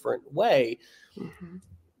and different way.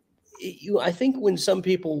 I think when some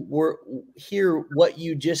people hear what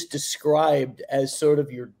you just described as sort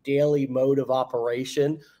of your daily mode of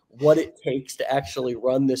operation, what it takes to actually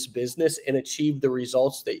run this business and achieve the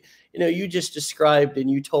results that you just described, and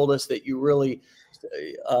you told us that you really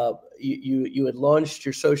you had launched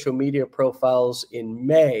your social media profiles in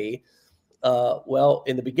May,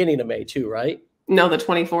 in the beginning of May too, right? No, the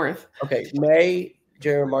 24th. Okay, May,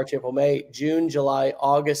 January, March, April, May, June, July,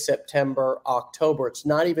 August, September, October. It's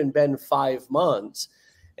not even been 5 months.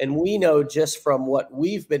 And we know just from what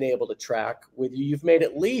we've been able to track with you, you've made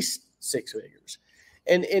at least 6 figures.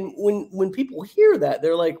 And when people hear that,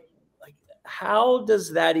 they're like, how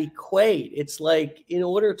does that equate? It's like, in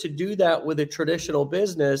order to do that with a traditional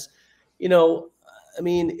business, I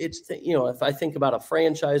mean, if I think about a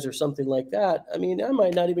franchise or something like that, I mean, I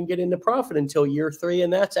might not even get into profit until year 3.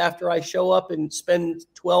 And that's after I show up and spend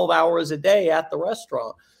 12 hours a day at the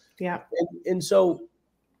restaurant. Yeah. And so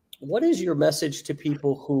what is your message to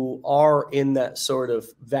people who are in that sort of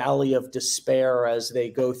valley of despair as they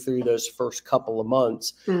go through those first couple of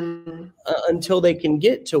months until they can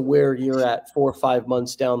get to where you're at 4 or 5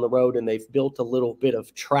 months down the road and they've built a little bit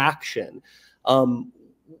of traction?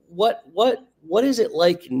 What is it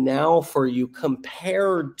like now for you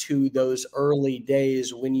compared to those early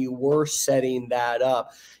days when you were setting that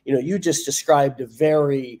up? You just described a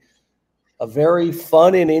very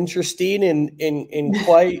fun and interesting and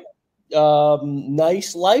quite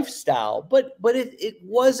nice lifestyle, but it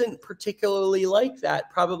wasn't particularly like that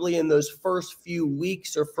probably in those first few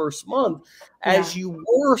weeks or first month as you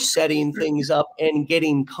were setting things up and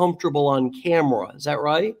getting comfortable on camera. Is that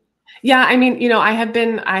right? Yeah, I mean, I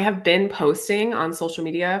have been posting on social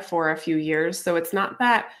media for a few years, so it's not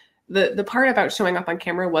that the part about showing up on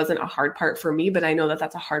camera wasn't a hard part for me, but I know that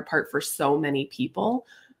that's a hard part for so many people.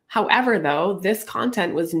 However, though, this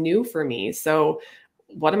content was new for me. So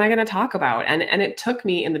what am I going to talk about? And it took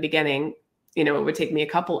me in the beginning, it would take me a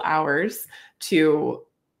couple hours to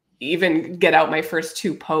even get out my first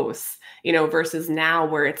 2 posts, versus now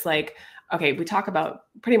where it's like, okay, we talk about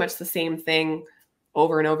pretty much the same thing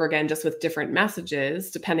over and over again, just with different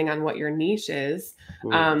messages, depending on what your niche is.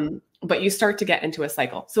 But you start to get into a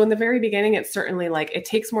cycle. So in the very beginning, it's certainly like, it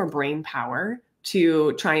takes more brain power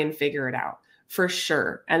to try and figure it out, for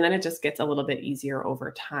sure. And then it just gets a little bit easier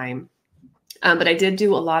over time. But I did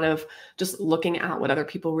do a lot of just looking at what other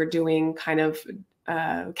people were doing, kind of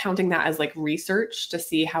counting that as like research to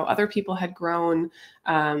see how other people had grown,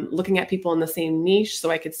 looking at people in the same niche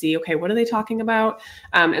so I could see, okay, what are they talking about?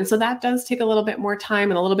 And so that does take a little bit more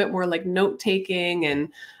time and a little bit more like note taking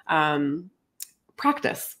and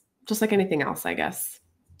practice, just like anything else, I guess.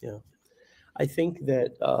 Yeah. I think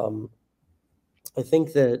that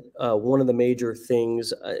one of the major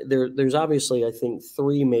things there's obviously, I think,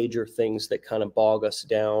 3 major things that kind of bog us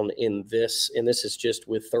down in this. And this is just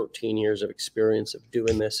with 13 years of experience of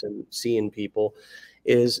doing this and seeing people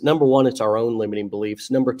is, number 1, it's our own limiting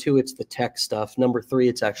beliefs. Number 2, it's the tech stuff. Number 3,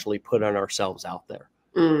 it's actually put on ourselves out there.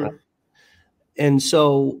 Right? And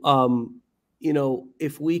so,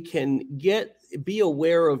 if we can be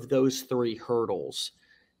aware of those 3 hurdles,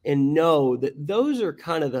 and know that those are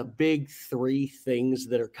kind of the big 3 things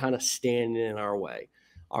that are kind of standing in our way.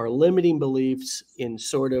 Our limiting beliefs in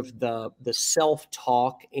sort of the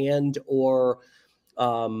self-talk and or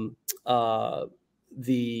the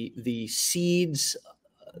seeds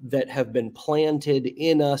that have been planted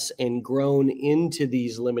in us and grown into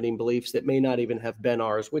these limiting beliefs that may not even have been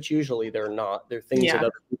ours, which usually they're not. They're things that other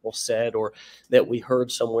people said or that we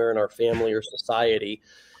heard somewhere in our family or society.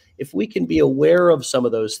 If we can be aware of some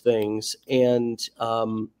of those things and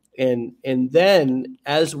then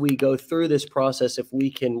as we go through this process, if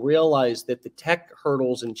we can realize that the tech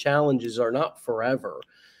hurdles and challenges are not forever,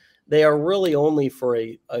 they are really only for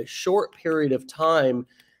a short period of time,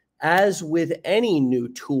 as with any new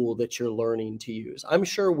tool that you're learning to use. I'm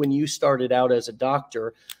sure when you started out as a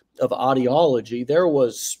doctor of audiology, there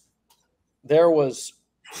was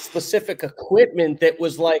specific equipment that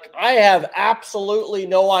was like, I have absolutely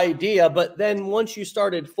no idea. But then once you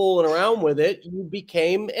started fooling around with it, you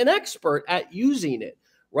became an expert at using it,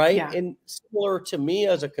 right? Yeah. And similar to me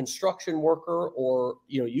as a construction worker or,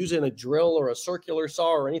 using a drill or a circular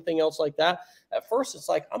saw or anything else like that, at first it's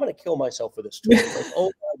like, I'm going to kill myself with this tool. Like,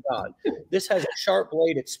 oh my God, this has a sharp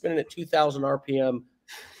blade. It's spinning at 2000 RPM.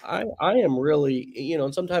 I am really,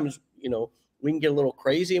 and sometimes, we can get a little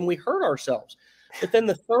crazy and we hurt ourselves. But then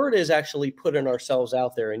the third is actually putting ourselves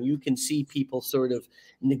out there, and you can see people sort of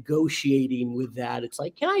negotiating with that. It's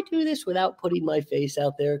like, can I do this without putting my face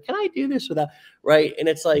out there? Can I do this without, right? And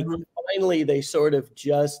it's like, finally, they sort of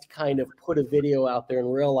just kind of put a video out there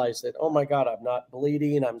and realize that, oh my God, I'm not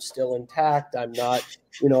bleeding. I'm still intact. I'm not,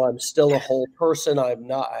 I'm still a whole person. I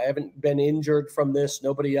haven't been injured from this.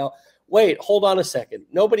 Nobody else. Wait, hold on a second.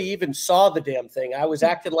 Nobody even saw the damn thing. I was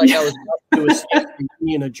acting like I was about to escape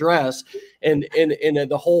in a dress, and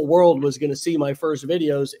the whole world was going to see my first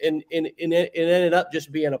videos, and it ended up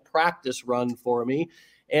just being a practice run for me,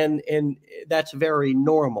 and that's very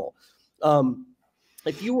normal.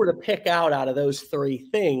 if you were to pick out of those three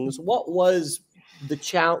things, what was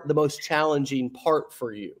the most challenging part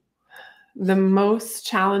for you? The most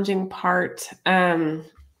challenging part, I've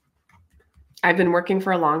been working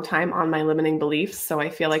for a long time on my limiting beliefs, so I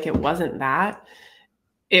feel like it wasn't that.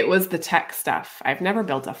 It was the tech stuff. I've never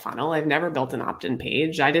built a funnel. I've never built an opt-in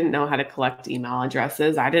page. I didn't know how to collect email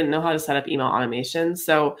addresses. I didn't know how to set up email automation.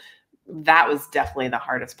 So that was definitely the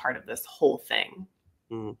hardest part of this whole thing.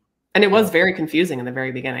 Mm. And it was very confusing in the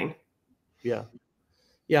very beginning. Yeah.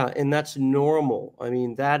 Yeah. And that's normal. I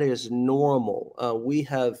mean, that is normal. We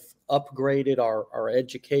have upgraded our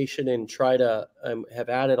education and try to have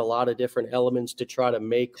added a lot of different elements to try to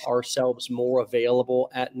make ourselves more available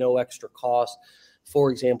at no extra cost.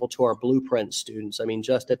 For example, to our Blueprint students. I mean,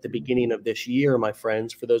 just at the beginning of this year, my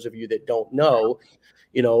friends, for those of you that don't know,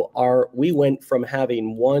 we went from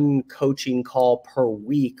having one coaching call per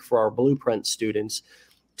week for our Blueprint students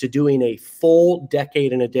to doing a full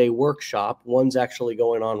Decade in a Day workshop. One's actually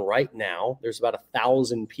going on right now. There's about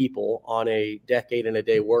 1,000 people on a Decade in a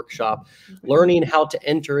Day workshop, learning how to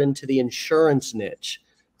enter into the insurance niche.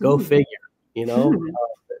 Go figure,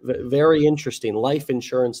 very interesting. Life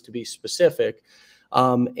insurance, to be specific.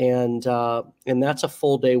 And that's a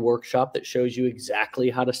full day workshop that shows you exactly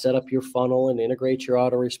how to set up your funnel and integrate your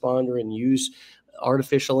autoresponder and use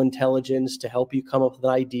artificial intelligence to help you come up with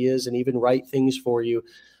ideas and even write things for you.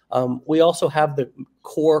 We also have the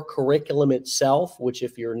core curriculum itself, which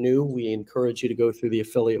if you're new, we encourage you to go through the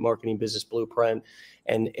Affiliate Marketing Business Blueprint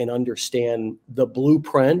and understand the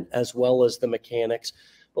blueprint as well as the mechanics.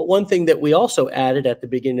 But one thing that we also added at the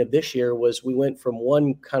beginning of this year was we went from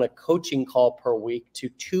one kind of coaching call per week to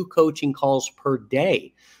 2 coaching calls per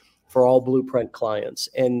day for all Blueprint clients.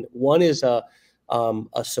 And one is a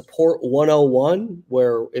support 101,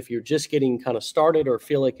 where if you're just getting kind of started or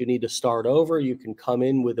feel like you need to start over, you can come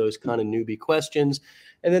in with those kind of newbie questions.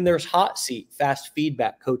 And then there's hot seat, fast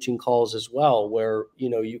feedback coaching calls as well, where,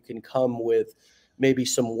 you can come with maybe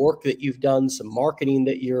some work that you've done, some marketing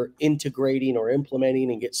that you're integrating or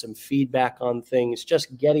implementing and get some feedback on things.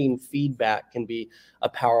 Just getting feedback can be a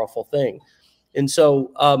powerful thing. And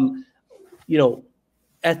so,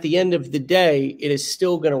 at the end of the day, it is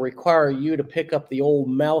still going to require you to pick up the old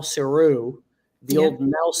mouseroo, the old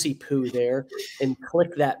mousy poo there, and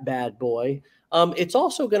click that bad boy. It's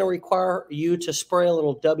also going to require you to spray a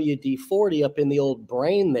little WD-40 up in the old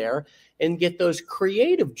brain there and get those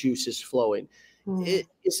creative juices flowing.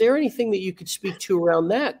 Is there anything that you could speak to around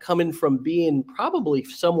that, coming from being probably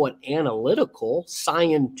somewhat analytical,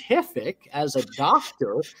 scientific as a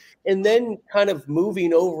doctor, and then kind of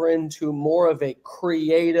moving over into more of a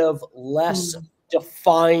creative, less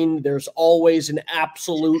defined, there's always an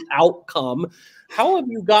absolute outcome? How have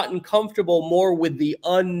you gotten comfortable more with the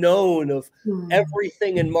unknown of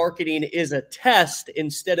everything in marketing is a test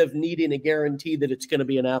instead of needing a guarantee that it's going to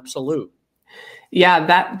be an absolute?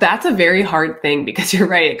 Yeah, that's a very hard thing, because you're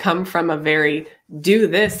right. It comes from a very do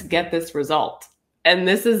this, get this result. And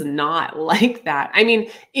this is not like that. I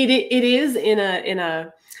mean, it is in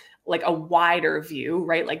a like a wider view,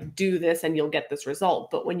 right? Like do this and you'll get this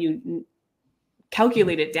result. But when you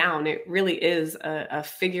calculate it down, it really is a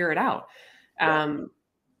figure it out.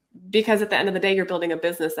 Because at the end of the day, you're building a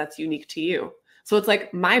business that's unique to you. So it's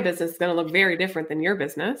like my business is going to look very different than your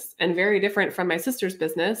business, and very different from my sister's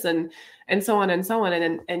business, and so on and so on.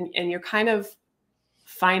 And you're kind of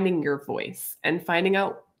finding your voice and finding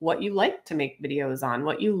out what you like to make videos on,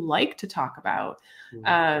 what you like to talk about.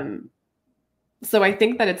 So I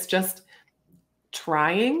think that it's just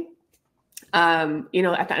trying. At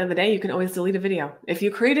the end of the day, you can always delete a video. If you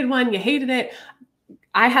created one, you hated it.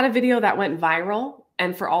 I had a video that went viral,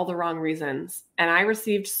 and for all the wrong reasons. And I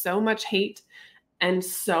received so much hate and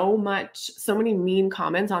so many mean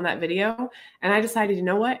comments on that video. And I decided, you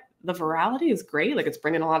know what? The virality is great. Like, it's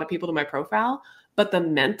bringing a lot of people to my profile, but the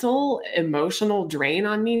mental, emotional drain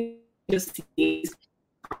on me just seems,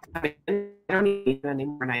 I don't need it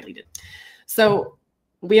anymore, and I deleted it. So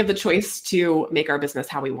we have the choice to make our business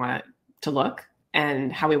how we want it to look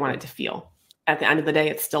and how we want it to feel. At the end of the day,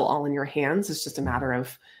 it's still all in your hands. It's just a matter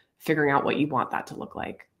of figuring out what you want that to look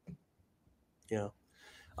like. Yeah.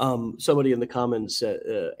 Somebody in the comments,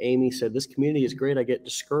 Amy said, this community is great. I get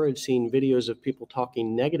discouraged seeing videos of people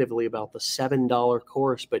talking negatively about the $7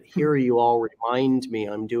 course, but here you all remind me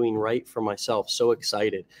I'm doing right for myself. So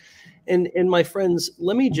excited. And my friends,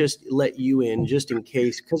 let me just let you in just in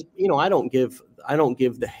case, because, I don't give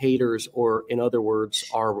the haters, or in other words,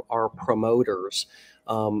 our promoters,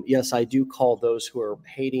 Yes, I do call those who are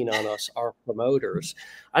hating on us our promoters.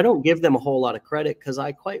 I don't give them a whole lot of credit because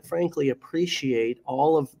I quite frankly appreciate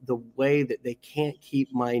all of the way that they can't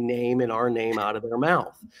keep my name and our name out of their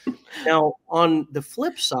mouth. Now, on the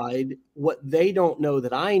flip side, what they don't know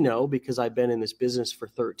that I know, because I've been in this business for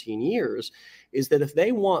 13 years, is that if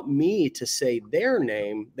they want me to say their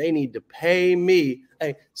name, they need to pay me.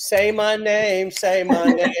 Hey, say my name, say my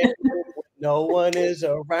name. No one is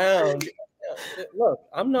around. Look,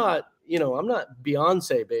 I'm not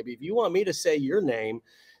Beyonce, baby. If you want me to say your name,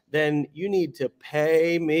 then you need to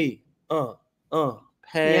pay me.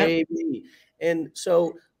 Pay me. And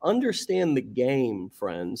so understand the game,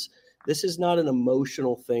 friends. This is not an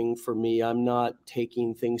emotional thing for me. I'm not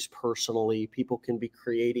taking things personally. People can be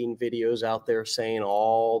creating videos out there saying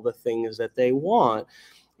all the things that they want.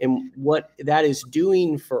 And what that is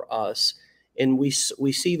doing for us, and we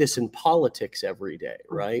see this in politics every day,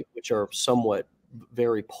 right? Which are somewhat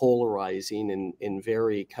very polarizing and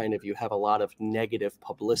very kind of, you have a lot of negative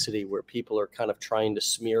publicity where people are kind of trying to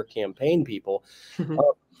smear campaign people.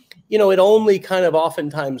 It only kind of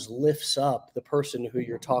oftentimes lifts up the person who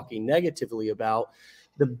you're talking negatively about.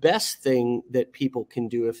 The best thing that people can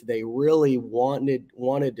do if they really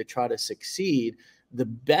wanted to try to succeed, the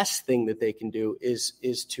best thing that they can do is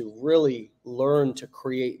to really learn to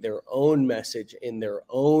create their own message in their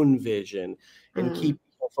own vision and keep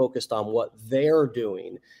people focused on what they're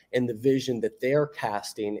doing and the vision that they're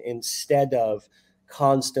casting instead of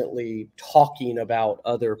constantly talking about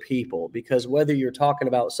other people. Because whether you're talking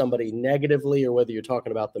about somebody negatively or whether you're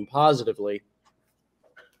talking about them positively,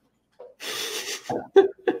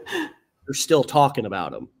 you're still talking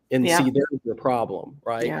about them. And see, there's your problem,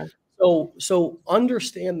 right? Yeah. So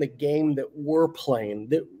understand the game that we're playing.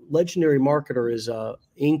 The Legendary Marketer is a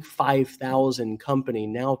Inc. 5000 company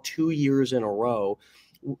now 2 years in a row.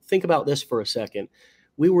 Think about this for a second.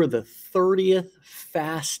 We were the 30th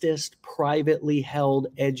fastest privately held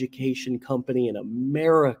education company in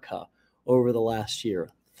America over the last year.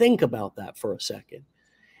 Think about that for a second.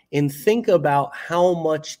 And think about how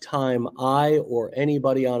much time I or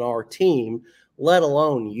anybody on our team, let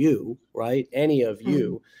alone you, right? Any of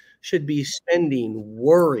you, should be spending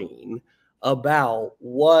worrying about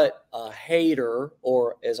what a hater,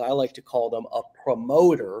 or as I like to call them, a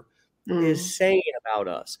promoter, is saying about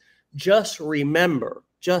us. Just remember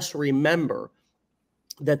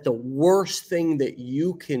that the worst thing that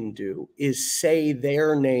you can do is say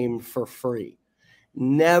their name for free.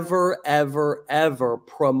 Never, ever, ever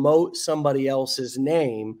promote somebody else's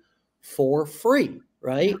name for free,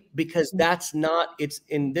 right? Because that's not,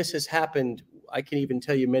 and this has happened, I can even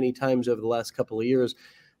tell you many times over the last couple of years.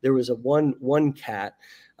 There was one cat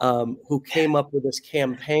who came up with this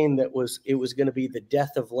campaign that it was going to be the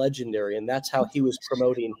death of Legendary. And that's how he was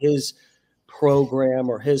promoting his program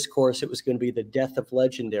or his course. It was going to be the death of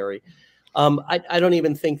Legendary. I don't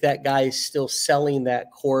even think that guy is still selling that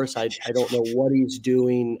course. I don't know what he's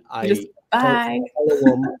doing. I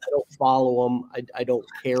don't follow him. I don't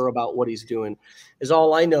care about what he's doing.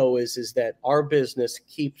 All I know is that our business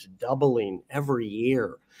keeps doubling every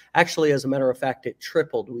year. Actually, as a matter of fact, it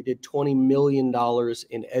tripled. We did $20 million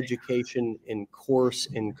in education, in course,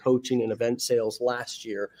 in coaching, and event sales last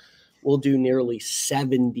year. We'll do nearly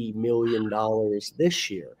 $70 million this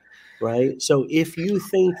year. Right. So if you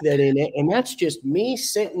think that and that's just me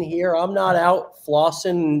sitting here, I'm not out flossing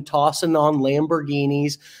and tossing on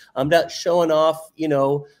Lamborghinis. I'm not showing off,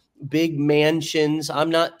 big mansions. I'm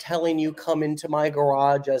not telling you come into my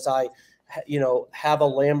garage as I, have a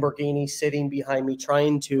Lamborghini sitting behind me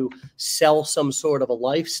trying to sell some sort of a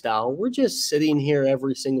lifestyle. We're just sitting here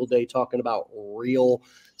every single day talking about real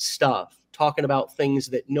stuff. Talking about things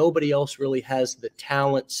that nobody else really has the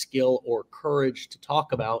talent, skill, or courage to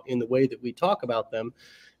talk about in the way that we talk about them,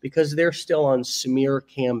 because they're still on smear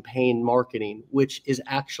campaign marketing, which is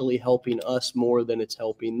actually helping us more than it's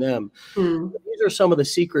helping them. These are some of the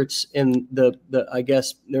secrets, and I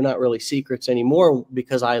guess they're not really secrets anymore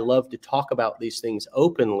because I love to talk about these things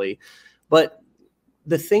openly. But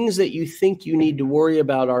the things that you think you need to worry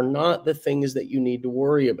about are not the things that you need to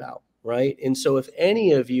worry about. Right. And so if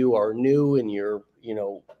any of you are new and you're,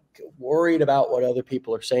 worried about what other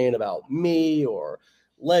people are saying about me or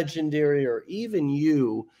Legendary, or even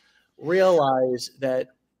you, realize that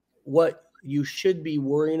what you should be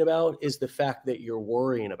worrying about is the fact that you're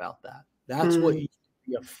worrying about that. That's what you should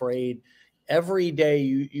be afraid. Every day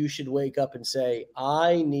you should wake up and say,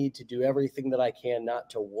 I need to do everything that I can not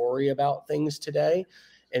to worry about things today,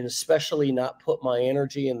 and especially not put my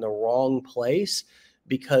energy in the wrong place.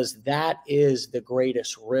 because that is the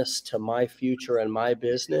greatest risk to my future and my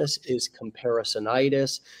business is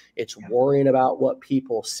comparisonitis. It's worrying about what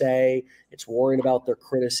people say. It's worrying about their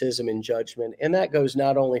criticism and judgment. And that goes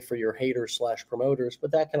not only for your haters / promoters,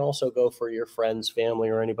 but that can also go for your friends, family,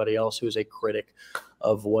 or anybody else who's a critic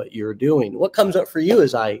of what you're doing. What comes up for you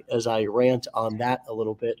as I rant on that a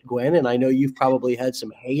little bit, Gwen? And I know you've probably had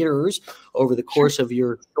some haters over the course of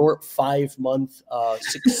your short 5-month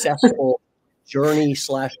successful journey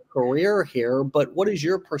 / career here, but what is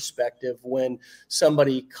your perspective when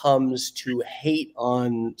somebody comes to hate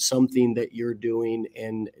on something that you're doing,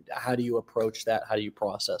 and how do you approach that? How do you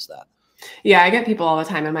process that? Yeah, I get people all the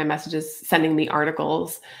time in my messages sending me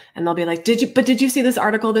articles, and they'll be like, did you see this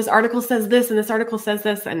article? This article says this and this article says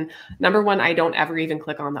this. And number one, I don't ever even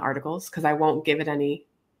click on the articles because I won't give it any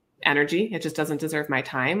energy. It just doesn't deserve my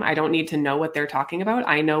time. I don't need to know what they're talking about.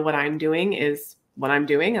 I know what I'm doing is what I'm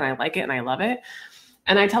doing, and I like it and I love it.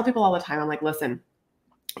 And I tell people all the time, I'm like, listen,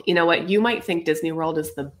 you know what? You might think Disney World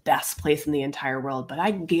is the best place in the entire world, but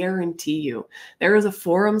I guarantee you there is a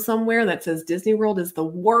forum somewhere that says Disney World is the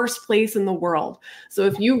worst place in the world. So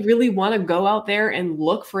if you really want to go out there and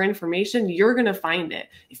look for information, you're going to find it.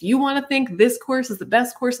 If you want to think this course is the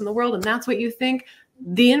best course in the world and that's what you think,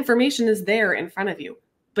 the information is there in front of you.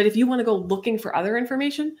 But if you want to go looking for other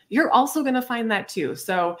information, you're also going to find that too.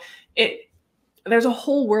 So there's a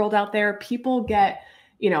whole world out there. People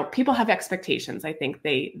have expectations. I think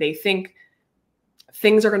they think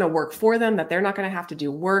things are going to work for them, that they're not going to have to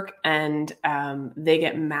do work. And they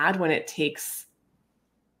get mad when it takes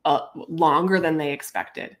longer than they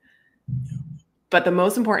expected. But the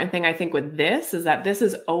most important thing I think with this is that this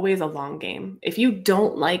is always a long game. If you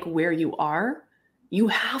don't like where you are, you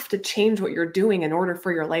have to change what you're doing in order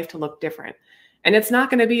for your life to look different. And it's not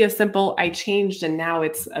going to be a simple, I changed and now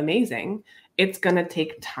it's amazing. It's going to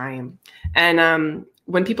take time. And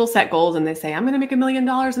when people set goals and they say, I'm going to make $1 million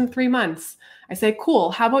in 3 months, I say,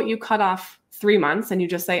 cool. How about you cut off 3 months and you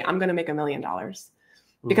just say, I'm going to make $1 million?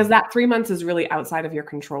 Because that 3 months is really outside of your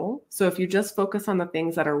control. So if you just focus on the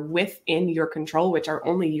things that are within your control, which are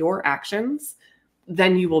only your actions,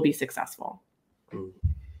 then you will be successful.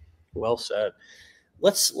 Well said.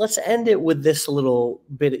 Let's end it with this little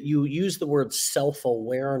bit. You used the word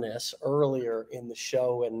self-awareness earlier in the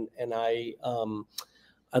show, and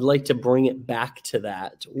I'd like to bring it back to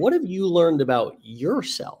that. What have you learned about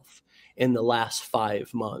yourself in the last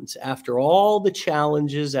 5 months after all the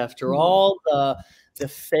challenges, after all the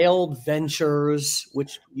failed ventures,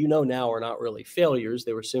 which now are not really failures.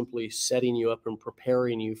 They were simply setting you up and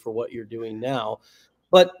preparing you for what you're doing now.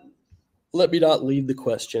 But let me not lead the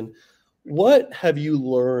question. What have you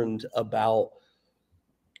learned about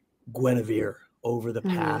Guinevere over the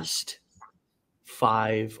past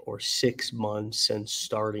 5 or 6 months since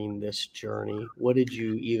starting this journey? What did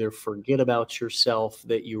you either forget about yourself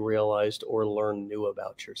that you realized or learn new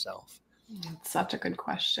about yourself? That's such a good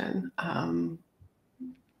question. I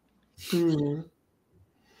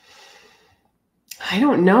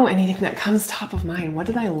don't know anything that comes top of mind. What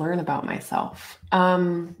did I learn about myself?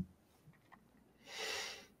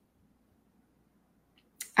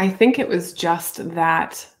 I think it was just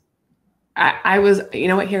that I was,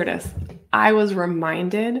 here it is. I was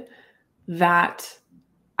reminded that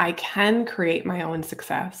I can create my own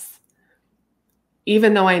success,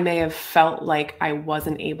 even though I may have felt like I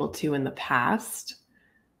wasn't able to in the past.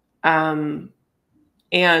 And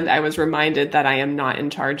I was reminded that I am not in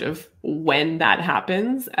charge of when that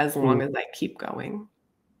happens, as long as I keep going.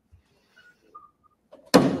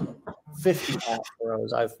 50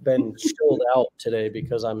 Astros. I've been chilled out today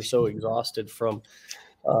because I'm so exhausted from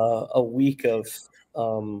a week of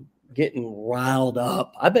getting riled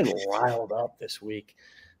up. I've been riled up this week,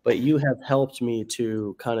 but you have helped me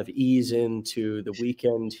to kind of ease into the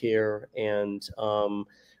weekend here and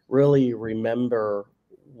really remember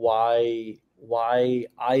why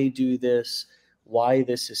I do this, why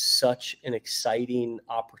this is such an exciting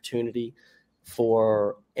opportunity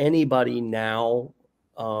for anybody now.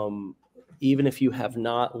 Even if you have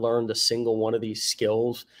not learned a single one of these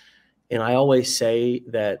skills. And I always say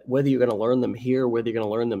that whether you're going to learn them here, whether you're going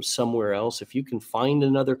to learn them somewhere else, if you can find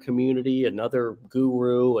another community, another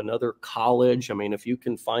guru, another college, if you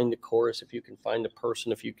can find a course, if you can find a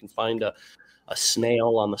person, if you can find a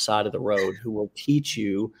snail on the side of the road who will teach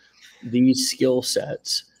you these skill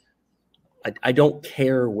sets, I don't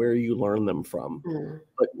care where you learn them from,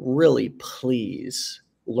 but really, please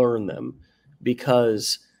learn them,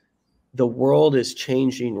 because the world is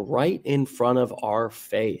changing right in front of our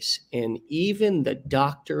face. And even the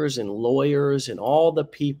doctors and lawyers and all the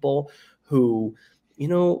people who,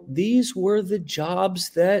 these were the jobs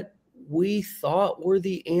that we thought were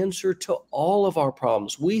the answer to all of our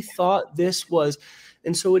problems. We thought this was,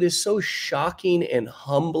 and so it is so shocking and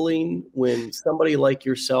humbling when somebody like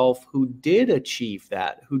yourself who did achieve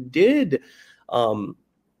that, who did,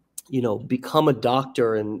 become a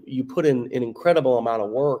doctor, and you put in an incredible amount of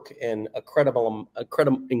work and a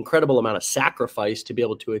incredible amount of sacrifice to be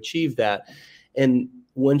able to achieve that. And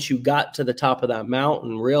once you got to the top of that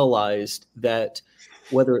mountain, realized that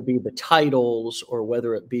whether it be the titles or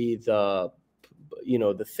whether it be the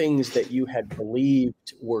things that you had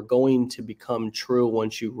believed were going to become true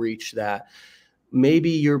once you reach that,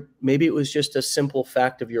 maybe it was just a simple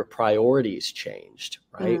fact of your priorities changed,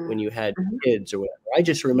 right? When you had kids or whatever. I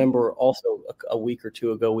just remember also a week or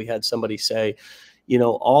two ago, we had somebody say,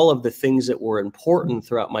 all of the things that were important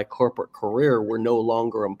throughout my corporate career were no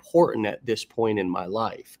longer important at this point in my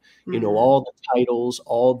life. All the titles,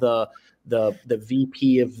 all the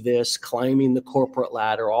VP of this, climbing the corporate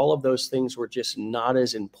ladder, all of those things were just not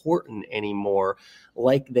as important anymore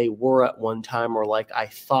like they were at one time, or like I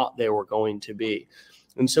thought they were going to be.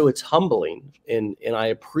 And so it's humbling, and I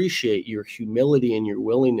appreciate your humility and your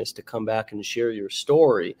willingness to come back and share your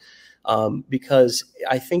story, because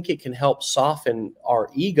I think it can help soften our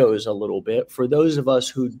egos a little bit for those of us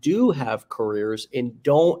who do have careers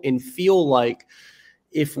and feel like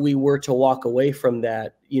if we were to walk away from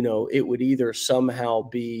that, it would either somehow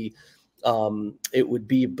be, it would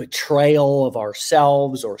be betrayal of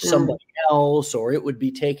ourselves or somebody else, or it would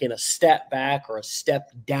be taking a step back or a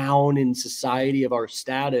step down in society of our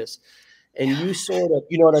status. And you sort of,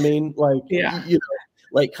 you know what I mean? Like,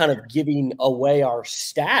 like kind of giving away our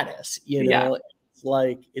status,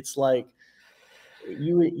 it's like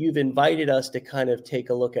you've invited us to kind of take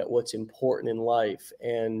a look at what's important in life.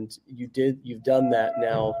 And you've done that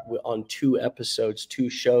now on 2 episodes, 2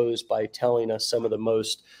 shows, by telling us some of the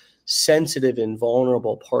most sensitive and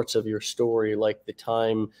vulnerable parts of your story, like the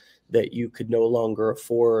time that you could no longer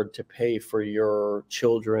afford to pay for your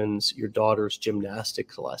daughter's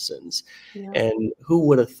gymnastics lessons. Yeah. And who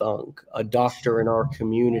would have thunk a doctor in our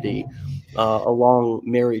community,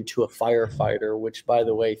 married to a firefighter, which, by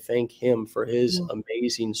the way, thank him for his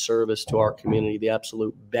amazing service to our community, the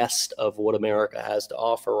absolute best of what America has to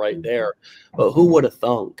offer right there. But who would have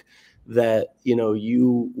thunk that,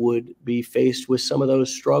 you would be faced with some of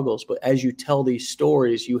those struggles? But as you tell these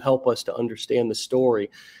stories, you help us to understand the story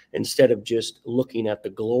instead of just looking at the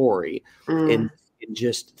glory and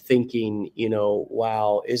just thinking,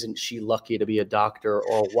 wow, isn't she lucky to be a doctor?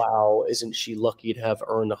 Or wow, isn't she lucky to have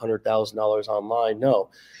earned $100,000 online? No,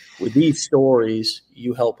 with these stories,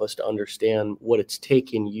 you help us to understand what it's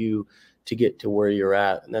taken you to get to where you're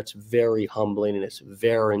at. And that's very humbling, and it's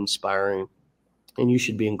very inspiring. And you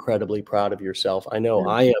should be incredibly proud of yourself. I know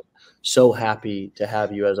I am so happy to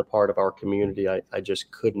have you as a part of our community. I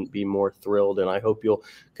just couldn't be more thrilled. And I hope you'll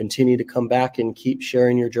continue to come back and keep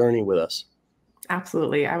sharing your journey with us.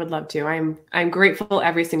 Absolutely. I would love to. I'm grateful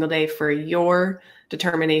every single day for your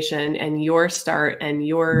determination and your start and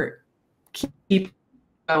your keep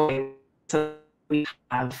going, so we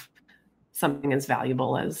have something as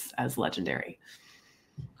valuable as legendary.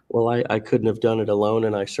 Well, I couldn't have done it alone,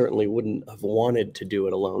 and I certainly wouldn't have wanted to do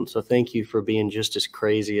it alone. So thank you for being just as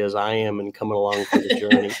crazy as I am and coming along for the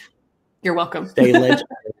journey. You're welcome. Stay legendary.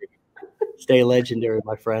 Stay legendary,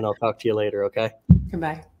 my friend. I'll talk to you later, okay?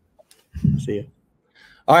 Goodbye. See you.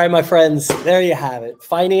 All right, my friends, there you have it.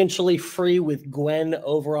 Financially Free with Gwen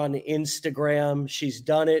over on Instagram. She's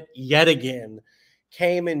done it yet again.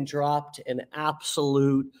 Came and dropped an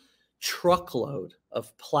absolute truckload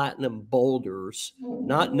of platinum boulders,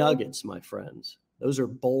 not nuggets, my friends. Those are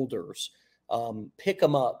boulders. Pick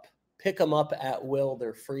them up at will.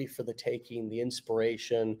 They're free for the taking. The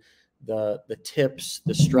inspiration, the tips,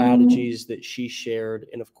 the strategies that she shared,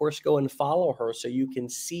 and of course, go and follow her so you can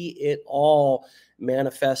see it all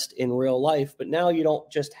manifest in real life. But now you don't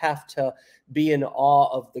just have to be in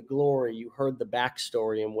awe of the glory. You heard the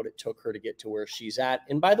backstory and what it took her to get to where she's at.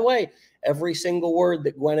 And by the way, every single word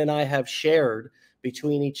that Gwen and I have shared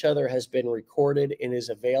between each other has been recorded and is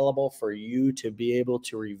available for you to be able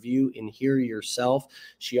to review and hear yourself.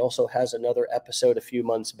 She also has another episode a few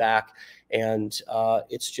months back, and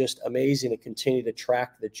it's just amazing to continue to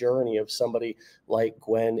track the journey of somebody like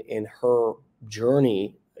Gwen in her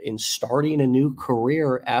journey in starting a new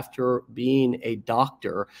career after being a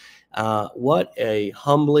doctor. What a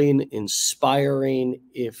humbling, inspiring,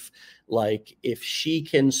 if she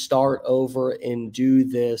can start over and do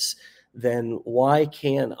this, then why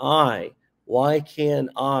can't I? Why can't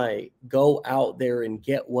I go out there and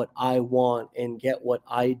get what I want and get what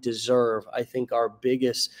I deserve? I think our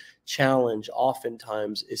biggest challenge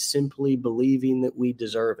oftentimes is simply believing that we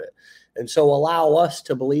deserve it. And so allow us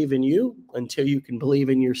to believe in you until you can believe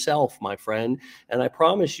in yourself, my friend. And I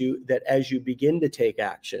promise you that as you begin to take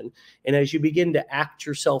action and as you begin to act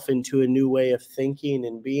yourself into a new way of thinking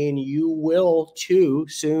and being, you will too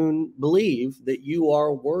soon believe that you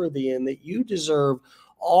are worthy and that you deserve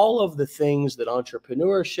all of the things that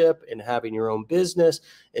entrepreneurship and having your own business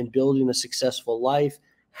and building a successful life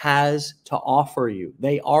has to offer you.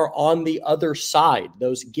 They are on the other side.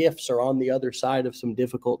 Those gifts are on the other side of some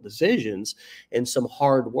difficult decisions and some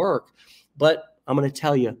hard work. But I'm going to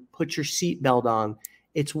tell you, put your seatbelt on.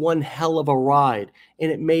 It's one hell of a ride,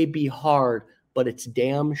 and it may be hard, but it's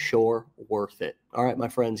damn sure worth it. All right, my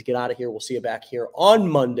friends, get out of here. We'll see you back here on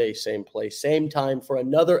Monday, same place, same time, for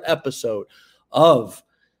another episode of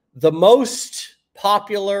the most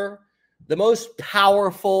popular, the most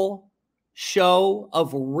powerful show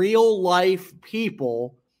of real life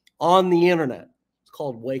people on the internet. It's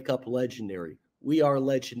called Wake Up Legendary. We are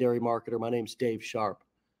Legendary Marketer. My name's Dave Sharp.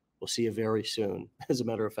 We'll see you very soon. As a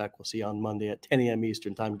matter of fact, we'll see you on Monday at 10 a.m.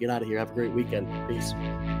 Eastern time. Get out of here. Have a great weekend. Peace.